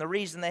shoes. And the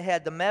reason they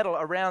had the metal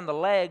around the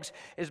legs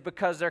is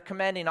because their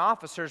commanding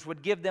officers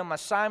would give them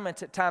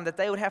assignments at times that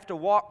they would have to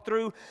walk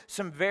through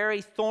some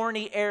very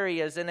thorny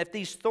areas. And if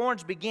these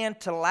thorns began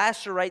to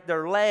lacerate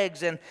their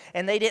legs, and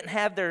they didn't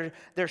have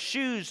their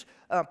shoes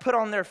put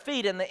on their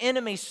feet, and the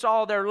enemy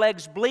saw their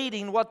legs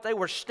bleeding, what they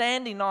were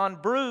standing on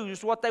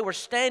bruised, what they were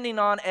standing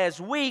on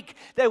as weak,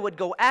 they would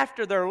go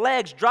after their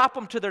legs, drop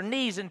them to their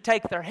knees, and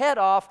take their head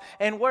off.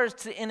 And where's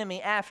the enemy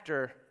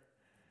after?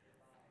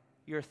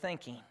 Your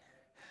thinking.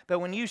 But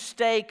when you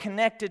stay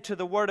connected to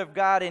the Word of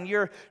God and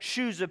your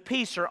shoes of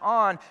peace are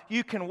on,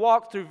 you can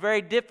walk through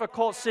very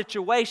difficult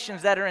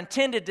situations that are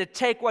intended to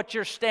take what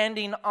you're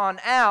standing on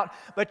out,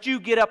 but you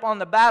get up on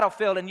the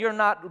battlefield and you're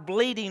not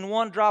bleeding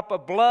one drop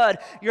of blood.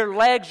 Your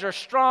legs are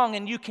strong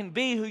and you can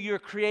be who you're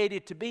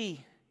created to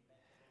be.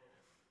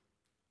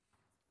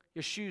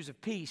 Your shoes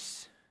of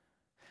peace.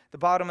 The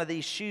bottom of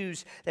these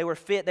shoes, they were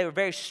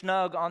very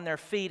snug on their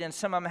feet, and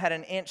some of them had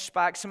an inch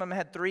spike, some of them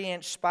had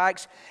 3-inch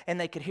spikes, and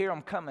they could hear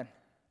them coming.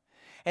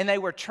 And they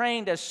were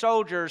trained as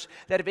soldiers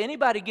that if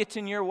anybody gets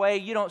in your way,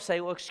 you don't say,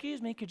 well,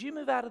 excuse me, could you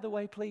move out of the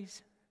way,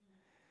 please?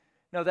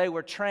 No, they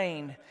were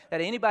trained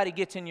that anybody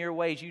gets in your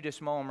ways, you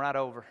just mow them right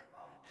over.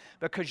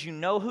 Because you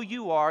know who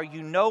you are,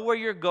 you know where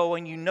you're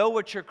going, you know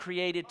what you're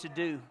created to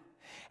do.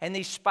 And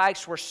these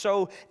spikes were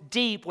so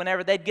deep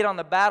whenever they'd get on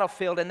the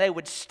battlefield and they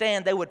would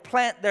stand, they would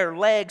plant their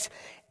legs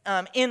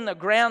in the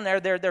ground there,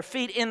 their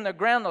feet in the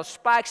ground, those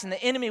spikes, and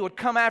the enemy would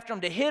come after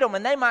them to hit them,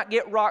 and they might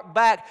get rocked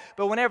back,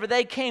 but whenever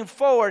they came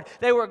forward,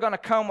 they were going to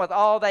come with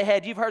all they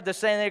had. You've heard the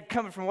saying, they're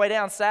coming from way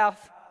down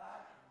south?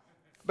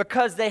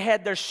 Because they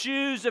had their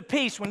shoes of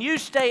peace. When you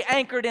stay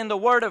anchored in the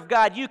Word of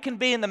God, you can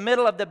be in the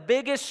middle of the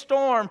biggest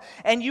storm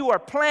and you are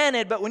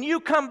planted, but when you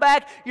come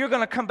back, you're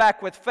going to come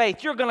back with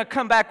faith. You're going to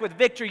come back with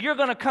victory. You're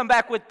going to come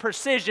back with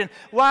precision.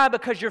 Why?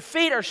 Because your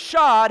feet are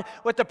shod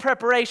with the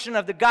preparation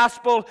of the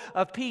gospel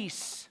of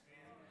peace.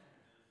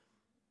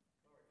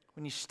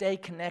 When you stay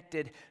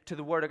connected to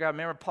the Word of God,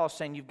 remember Paul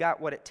saying, you've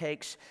got what it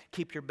takes,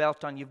 keep your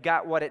belt on. You've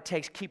got what it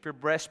takes, keep your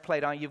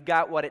breastplate on. You've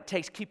got what it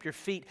takes, keep your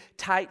feet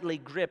tightly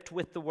gripped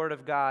with the Word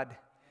of God.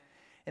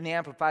 In the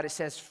Amplified, it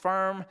says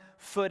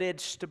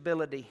firm-footed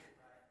stability.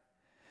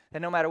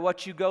 That no matter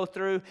what you go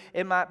through,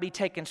 it might be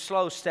taking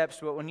slow steps,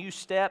 but when you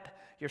step,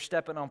 you're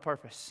stepping on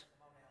purpose.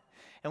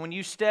 And when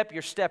you step,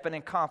 you're stepping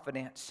in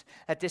confidence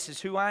that this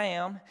is who I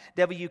am.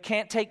 Devil, you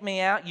can't take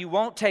me out. You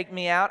won't take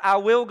me out. I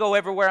will go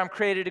everywhere I'm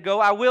created to go.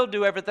 I will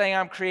do everything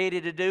I'm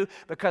created to do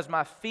because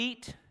my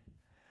feet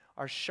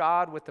are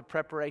shod with the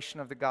preparation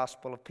of the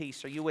gospel of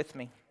peace. Are you with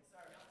me?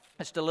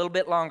 Just a little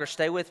bit longer.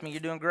 Stay with me. You're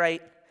doing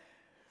great.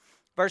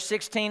 Verse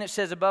 16, it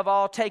says, above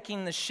all,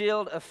 taking the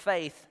shield of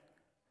faith.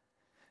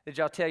 Did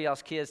y'all tell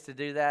y'all's kids to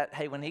do that?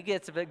 Hey, when he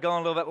gets a bit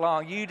going a little bit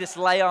long, you just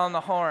lay on the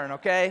horn,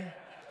 okay?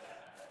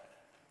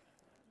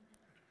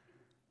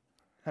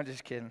 I'm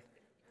just kidding.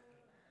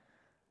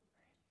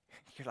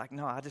 You're like,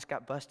 no, I just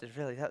got busted.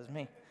 Really, that was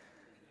me.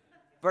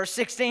 Verse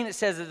 16, it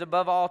says, is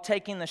above all,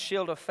 taking the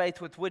shield of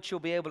faith with which you'll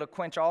be able to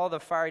quench all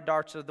the fiery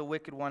darts of the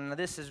wicked one. Now,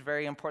 this is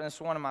very important. This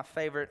is one of my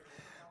favorite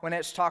when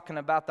it's talking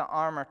about the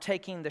armor,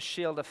 taking the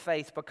shield of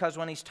faith. Because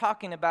when he's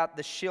talking about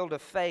the shield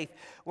of faith,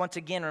 once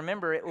again,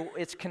 remember,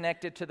 it's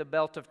connected to the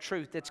belt of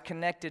truth. It's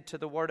connected to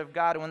the Word of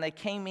God. And when they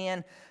came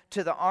in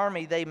to the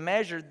army, they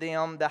measured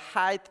them, the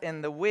height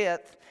and the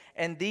width,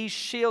 and these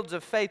shields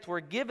of faith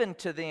were given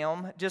to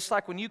them. Just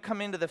like when you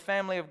come into the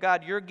family of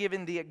God, you're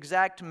given the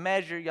exact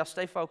measure, y'all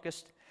stay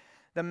focused,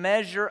 the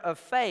measure of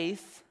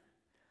faith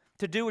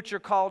to do what you're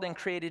called and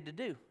created to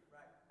do.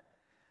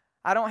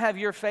 I don't have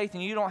your faith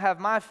and you don't have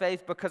my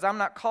faith because I'm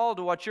not called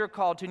to what you're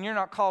called to and you're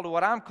not called to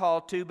what I'm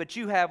called to, but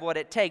you have what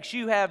it takes.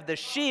 You have the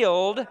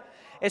shield.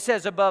 It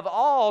says above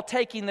all,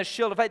 taking the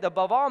shield of faith.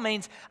 Above all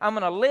means I'm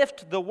going to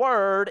lift the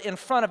Word in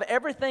front of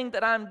everything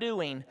that I'm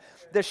doing.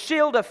 The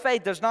shield of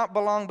faith does not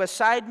belong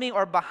beside me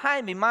or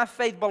behind me. My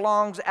faith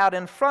belongs out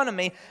in front of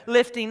me,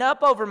 lifting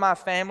up over my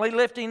family,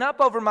 lifting up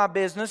over my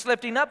business,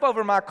 lifting up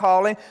over my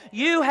calling.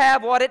 You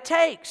have what it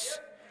takes.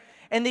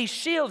 And these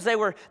shields, they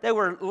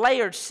were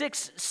layered,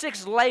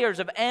 six layers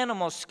of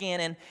animal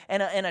skin.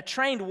 And a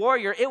trained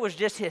warrior, it was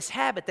just his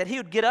habit that he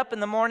would get up in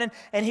the morning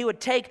and he would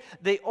take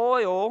the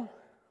oil,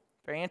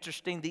 very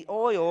interesting, the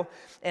oil,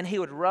 and he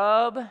would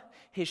rub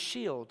his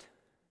shield.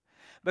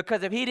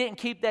 Because if he didn't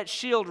keep that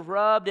shield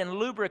rubbed and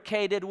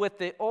lubricated with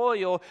the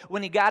oil,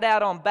 when he got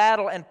out on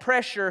battle and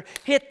pressure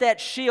hit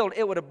that shield,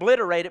 it would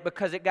obliterate it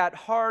because it got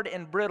hard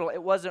and brittle.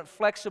 It wasn't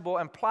flexible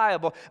and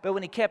pliable. But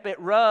when he kept it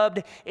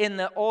rubbed in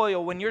the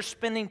oil, when you're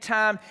spending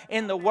time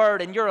in the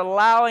Word and you're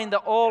allowing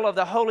the oil of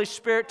the Holy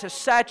Spirit to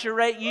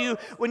saturate you,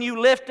 when you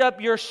lift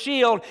up your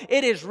shield,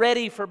 it is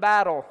ready for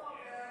battle.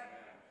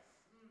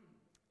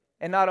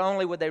 And not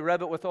only would they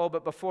rub it with oil,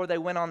 but before they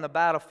went on the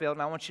battlefield,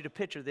 and I want you to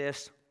picture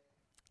this,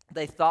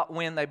 they thought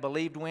when, they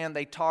believed when,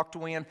 they talked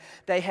when,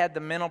 they had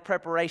the mental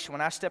preparation. When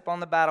I step on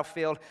the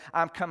battlefield,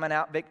 I'm coming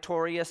out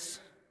victorious.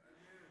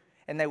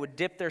 And they would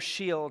dip their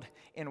shield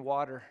in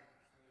water,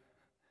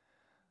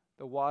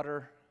 the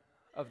water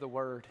of the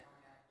Word.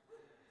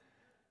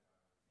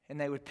 And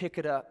they would pick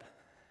it up.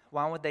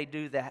 Why would they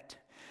do that?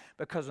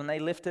 Because when they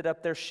lifted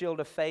up their shield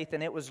of faith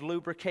and it was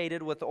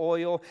lubricated with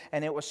oil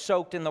and it was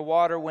soaked in the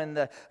water, when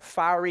the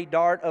fiery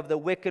dart of the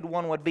wicked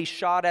one would be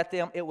shot at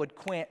them, it would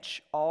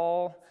quench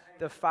all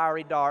the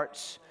fiery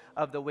darts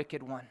of the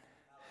wicked one.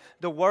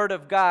 The Word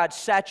of God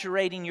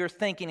saturating your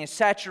thinking and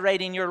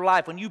saturating your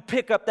life. When you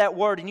pick up that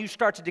Word and you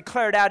start to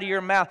declare it out of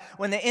your mouth,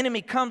 when the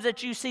enemy comes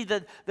at you, see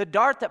the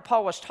dart that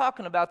Paul was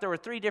talking about, there were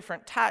 3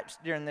 different types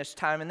during this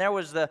time. And there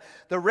was the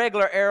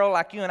regular arrow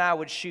like you and I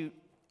would shoot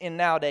in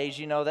nowadays,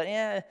 you know, that,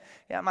 yeah,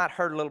 it might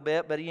hurt a little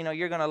bit, but, you know,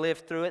 you're going to live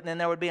through it. And then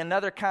there would be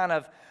another kind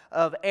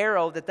of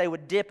arrow that they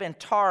would dip in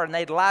tar, and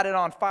they'd light it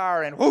on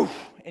fire, and whoosh,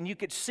 and you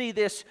could see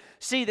this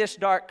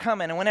dart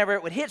coming. And whenever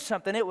it would hit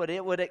something, it would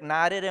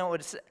ignite it, and it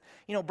would,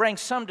 you know, bring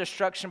some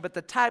destruction. But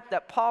the type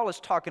that Paul is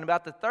talking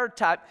about, the third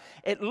type,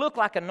 it looked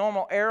like a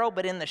normal arrow,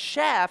 but in the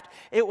shaft,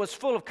 it was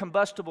full of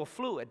combustible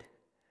fluid.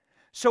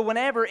 So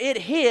whenever it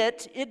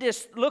hit, it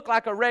just looked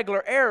like a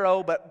regular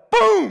arrow, but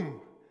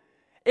boom!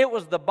 It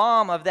was the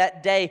bomb of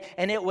that day,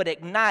 and it would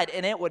ignite,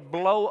 and it would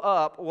blow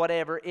up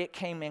whatever it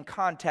came in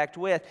contact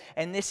with.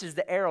 And this is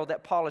the arrow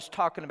that Paul is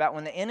talking about.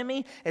 When the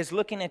enemy is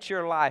looking at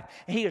your life,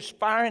 he is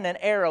firing an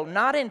arrow,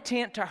 not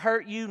intent to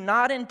hurt you,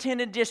 not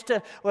intended just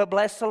to, well,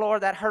 bless the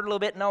Lord, that hurt a little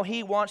bit. No,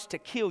 he wants to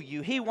kill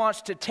you. He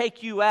wants to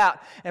take you out.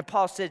 And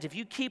Paul says, if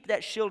you keep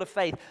that shield of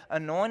faith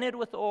anointed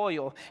with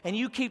oil, and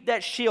you keep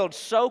that shield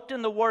soaked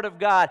in the Word of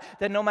God,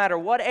 then no matter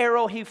what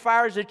arrow he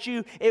fires at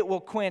you, it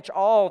will quench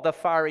all the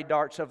fiery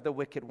darts of the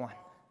wicked one.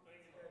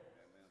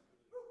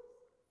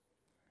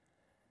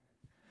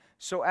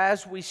 So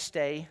as we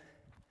stay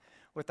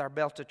with our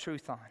belt of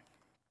truth on,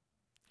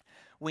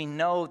 we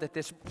know that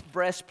this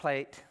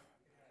breastplate,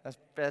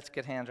 that's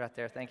good hands right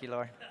there. Thank you,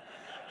 Lord.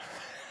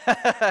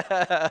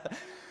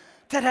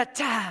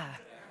 Ta-da-ta!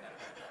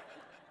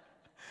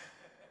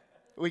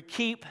 We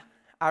keep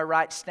our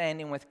right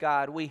standing with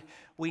God. We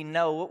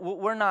know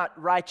we're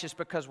not righteous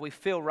because we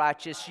feel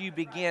righteous. You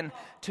begin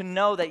to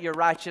know that you're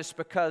righteous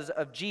because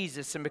of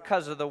Jesus and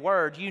because of the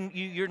Word.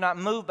 You're not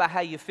moved by how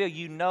you feel.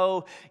 You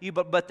know,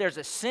 but there's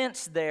a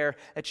sense there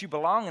that you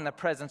belong in the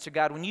presence of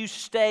God. When you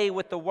stay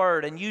with the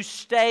Word and you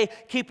stay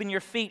keeping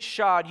your feet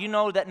shod, you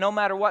know that no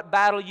matter what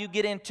battle you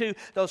get into,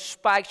 those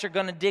spikes are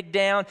going to dig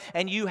down,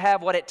 and you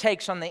have what it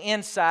takes on the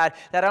inside,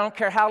 that I don't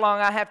care how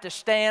long I have to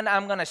stand,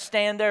 I'm going to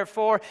stand there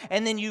for.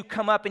 And then you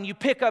come up and you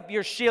pick up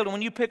your shield. And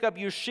when you pick up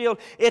your shield,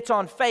 it's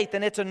on faith,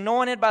 and it's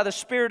anointed by the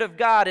Spirit of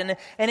God, and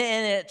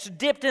it's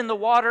dipped in the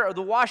water, or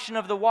the washing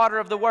of the water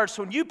of the Word.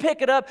 So when you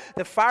pick it up,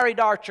 the fiery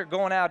darts are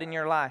going out in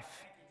your life.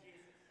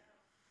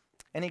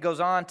 And he goes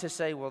on to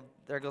say, well,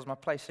 there goes my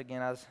place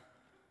again.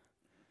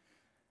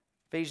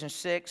 Ephesians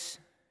 6,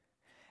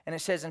 and it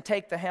says, and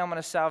take the helmet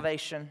of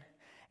salvation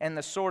and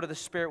the sword of the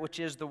Spirit, which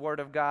is the Word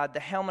of God.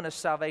 The helmet of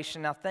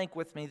salvation. Now think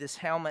with me, this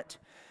helmet,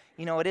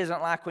 you know, it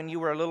isn't like when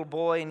you were a little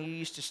boy and you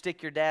used to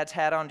stick your dad's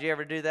hat on. Did you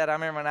ever do that? I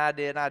remember when I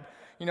did.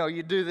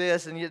 You do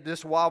this and you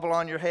just wobble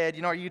on your head.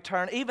 You know, you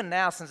turn. Even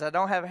now, since I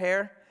don't have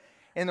hair,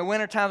 in the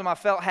winter times when my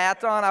felt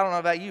hat's on, I don't know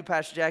about you,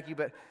 Pastor Jackie,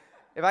 but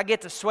if I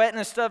get to sweating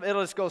and stuff,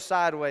 it'll just go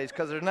sideways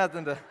because there's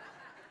nothing to.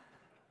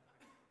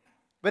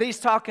 But he's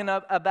talking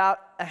about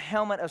a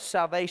helmet of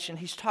salvation.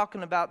 He's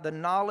talking about the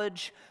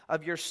knowledge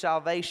of your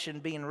salvation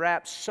being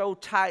wrapped so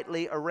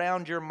tightly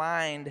around your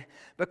mind,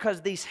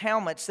 because these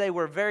helmets, they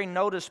were very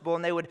noticeable,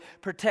 and they would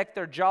protect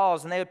their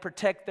jaws, and they would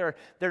protect their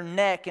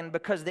neck, and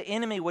because the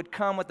enemy would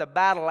come with a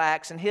battle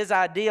axe, and his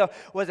idea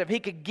was if he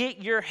could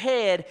get your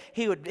head,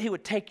 he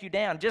would take you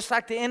down. Just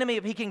like the enemy,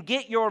 if he can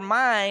get your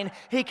mind,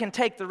 he can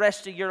take the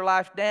rest of your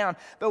life down.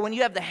 But when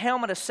you have the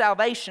helmet of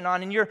salvation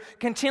on, and you're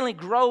continually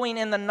growing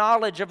in the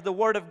knowledge of the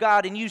Word of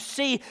God, and you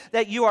see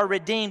that you are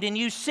redeemed, and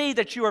you see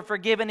that you are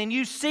forgiven, and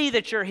you see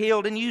that you're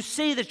healed, and you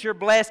see that you're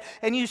blessed,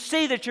 and you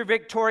see that you're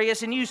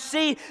victorious, and you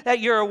see that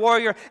you're a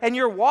warrior, and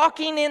you're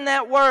walking in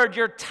that Word,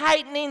 you're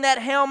tightening that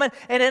helmet,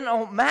 and it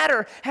don't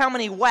matter how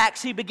many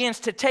whacks he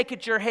begins to take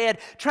at your head,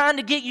 trying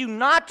to get you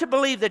not to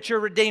believe that you're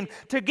redeemed,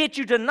 to get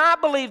you to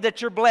not believe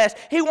that you're blessed.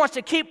 He wants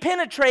to keep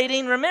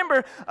penetrating.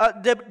 Remember,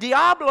 the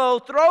Diablo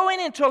throwing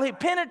until he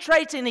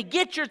penetrates and he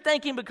gets your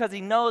thinking, because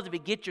he knows if he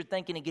gets your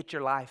thinking, he gets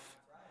your life.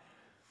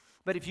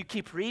 But if you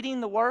keep reading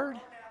the Word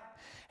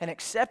and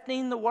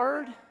accepting the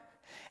Word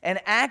and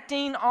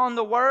acting on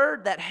the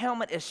Word, that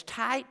helmet is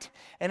tight,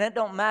 and it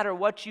don't matter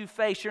what you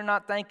face. You're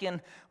not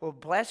thinking, well,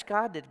 bless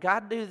God, did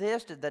God do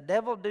this? Did the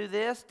devil do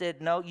this?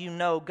 No, you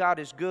know God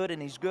is good, and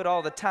He's good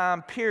all the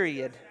time,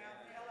 period.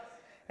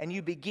 And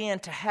you begin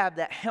to have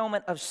that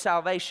helmet of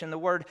salvation. The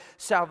word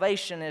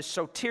salvation is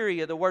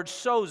soteria, the word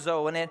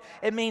sozo, and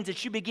it means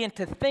that you begin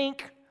to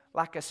think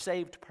like a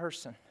saved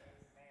person.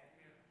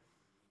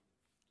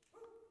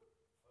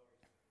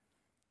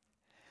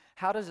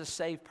 How does a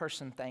saved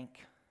person think?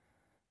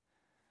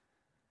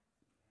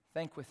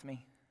 Think with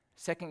me.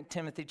 2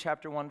 Timothy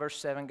chapter 1, verse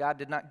 7. God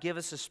did not give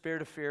us a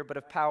spirit of fear, but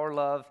of power,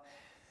 love,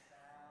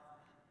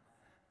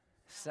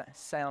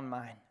 sound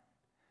mind.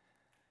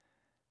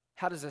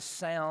 How does a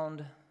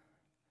sound,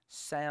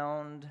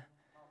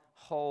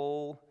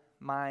 whole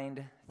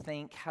mind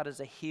think? How does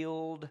a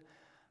healed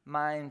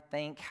mind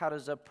think? How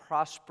does a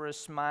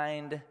prosperous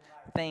mind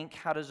think?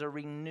 How does a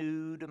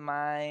renewed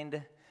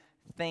mind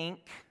think?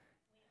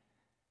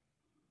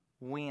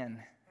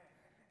 When?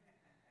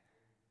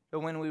 But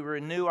when we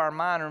renew our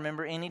mind,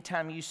 remember,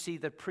 anytime you see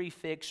the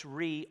prefix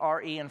re,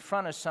 R-E in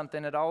front of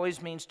something, it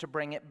always means to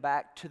bring it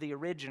back to the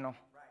original.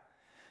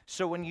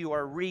 So when you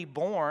are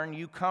reborn,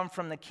 you come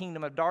from the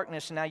kingdom of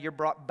darkness, and now you're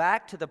brought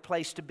back to the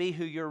place to be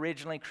who you're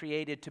originally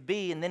created to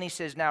be. And then he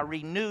says, now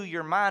renew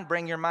your mind,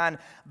 bring your mind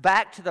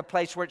back to the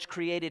place where it's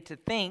created to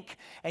think,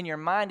 and your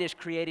mind is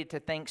created to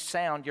think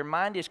sound. Your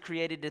mind is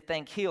created to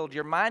think healed.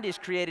 Your mind is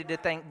created to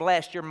think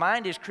blessed. Your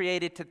mind is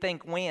created to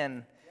think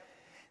win.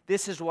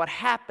 This is what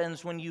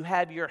happens when you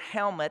have your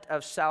helmet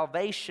of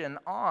salvation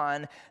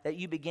on, that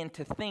you begin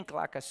to think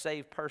like a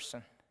saved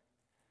person.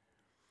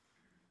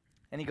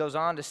 And he goes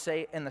on to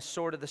say, and the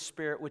sword of the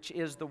Spirit, which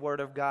is the Word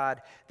of God.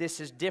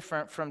 This is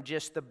different from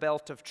just the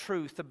belt of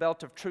truth. The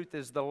belt of truth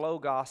is the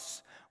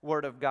Logos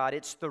Word of God.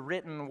 It's the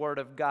written Word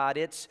of God.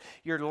 It's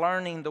you're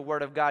learning the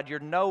Word of God. You're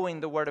knowing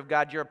the Word of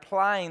God. You're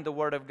applying the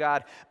Word of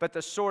God. But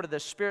the sword of the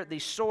Spirit,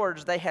 these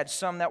swords, they had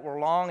some that were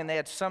long and they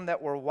had some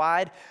that were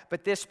wide.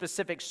 But this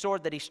specific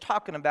sword that he's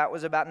talking about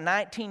was about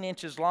 19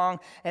 inches long,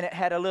 and it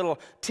had a little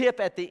tip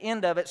at the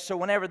end of it. So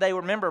whenever they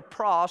remember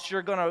pros,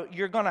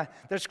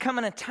 there's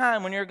coming a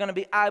time when you're going to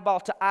be eyeball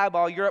to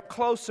eyeball. You're up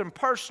close and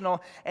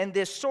personal, and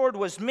this sword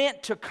was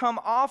meant to come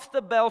off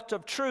the belt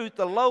of truth,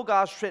 the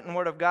Logos written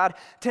Word of God,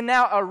 to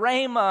now a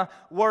Rhema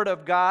Word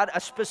of God,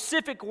 a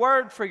specific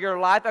word for your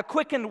life, a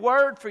quickened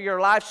word for your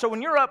life. So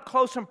when you're up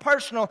close and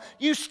personal,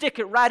 you stick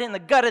it right in the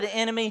gut of the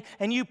enemy,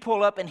 and you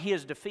pull up, and he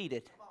is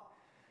defeated.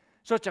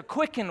 So it's a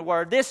quickened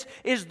word. This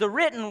is the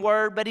written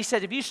word, but he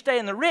said if you stay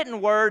in the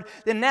written word,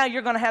 then now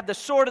you're going to have the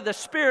sword of the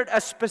Spirit,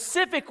 a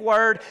specific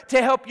word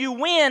to help you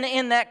win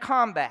in that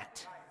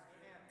combat.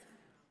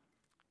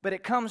 But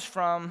it comes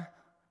from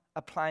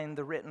applying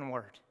the written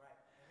word.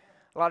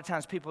 A lot of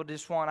times people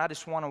I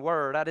just want a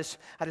word. I just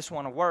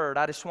want a word.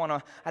 I just want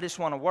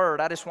a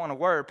word. I just want a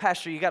word.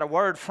 Pastor, you got a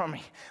word from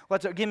me.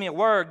 Give me a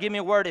word. Give me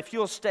a word. If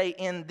you'll stay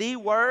in the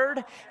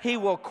word, he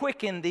will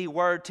quicken the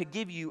word to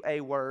give you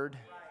a word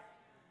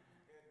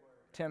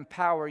to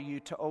empower you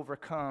to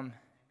overcome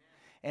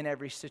in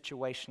every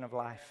situation of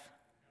life.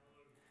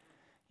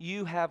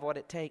 You have what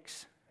it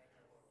takes.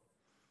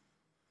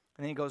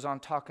 And then he goes on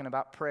talking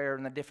about prayer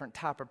and the different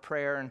type of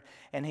prayer,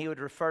 and he would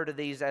refer to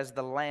these as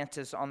the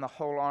lances on the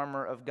whole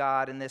armor of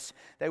God. And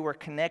they were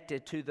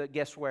connected to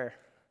guess where?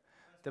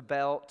 The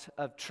belt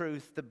of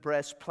truth, the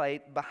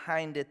breastplate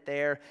behind it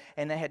there,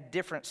 and they had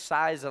different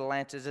size of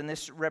lances, and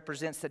this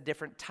represents the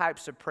different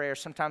types of prayer.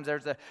 Sometimes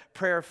there's the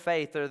prayer of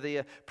faith, or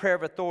the prayer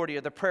of authority,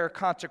 or the prayer of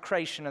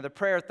consecration, or the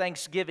prayer of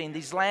thanksgiving.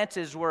 These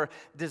lances were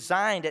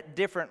designed at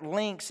different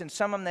lengths, and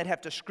some of them they'd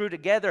have to screw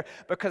together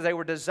because they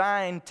were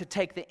designed to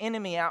take the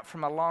enemy out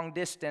from a long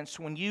distance.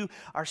 When you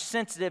are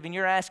sensitive and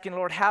you're asking,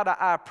 Lord, how do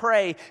I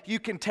pray? You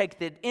can take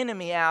the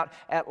enemy out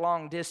at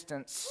long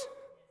distance.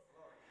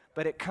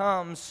 But it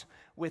comes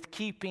with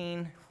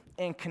keeping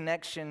in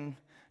connection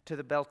to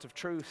the belt of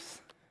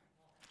truth.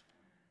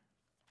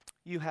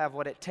 You have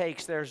what it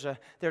takes. There's a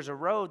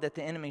road that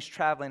the enemy's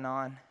traveling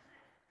on.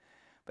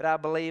 But I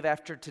believe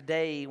after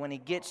today, when he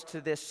gets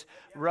to this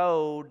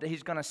road,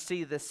 he's going to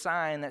see the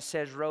sign that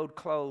says road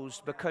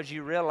closed, because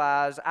you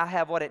realize I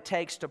have what it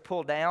takes to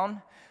pull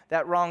down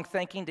that wrong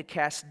thinking, to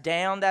cast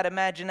down that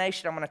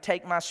imagination. I'm going to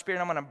take my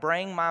spirit, I'm going to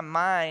bring my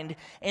mind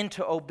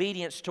into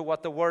obedience to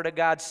what the Word of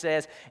God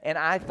says. And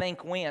I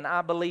think when,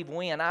 I believe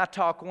when, I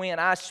talk when,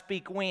 I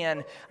speak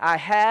when. I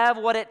have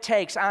what it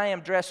takes. I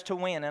am dressed to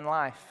win in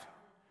life.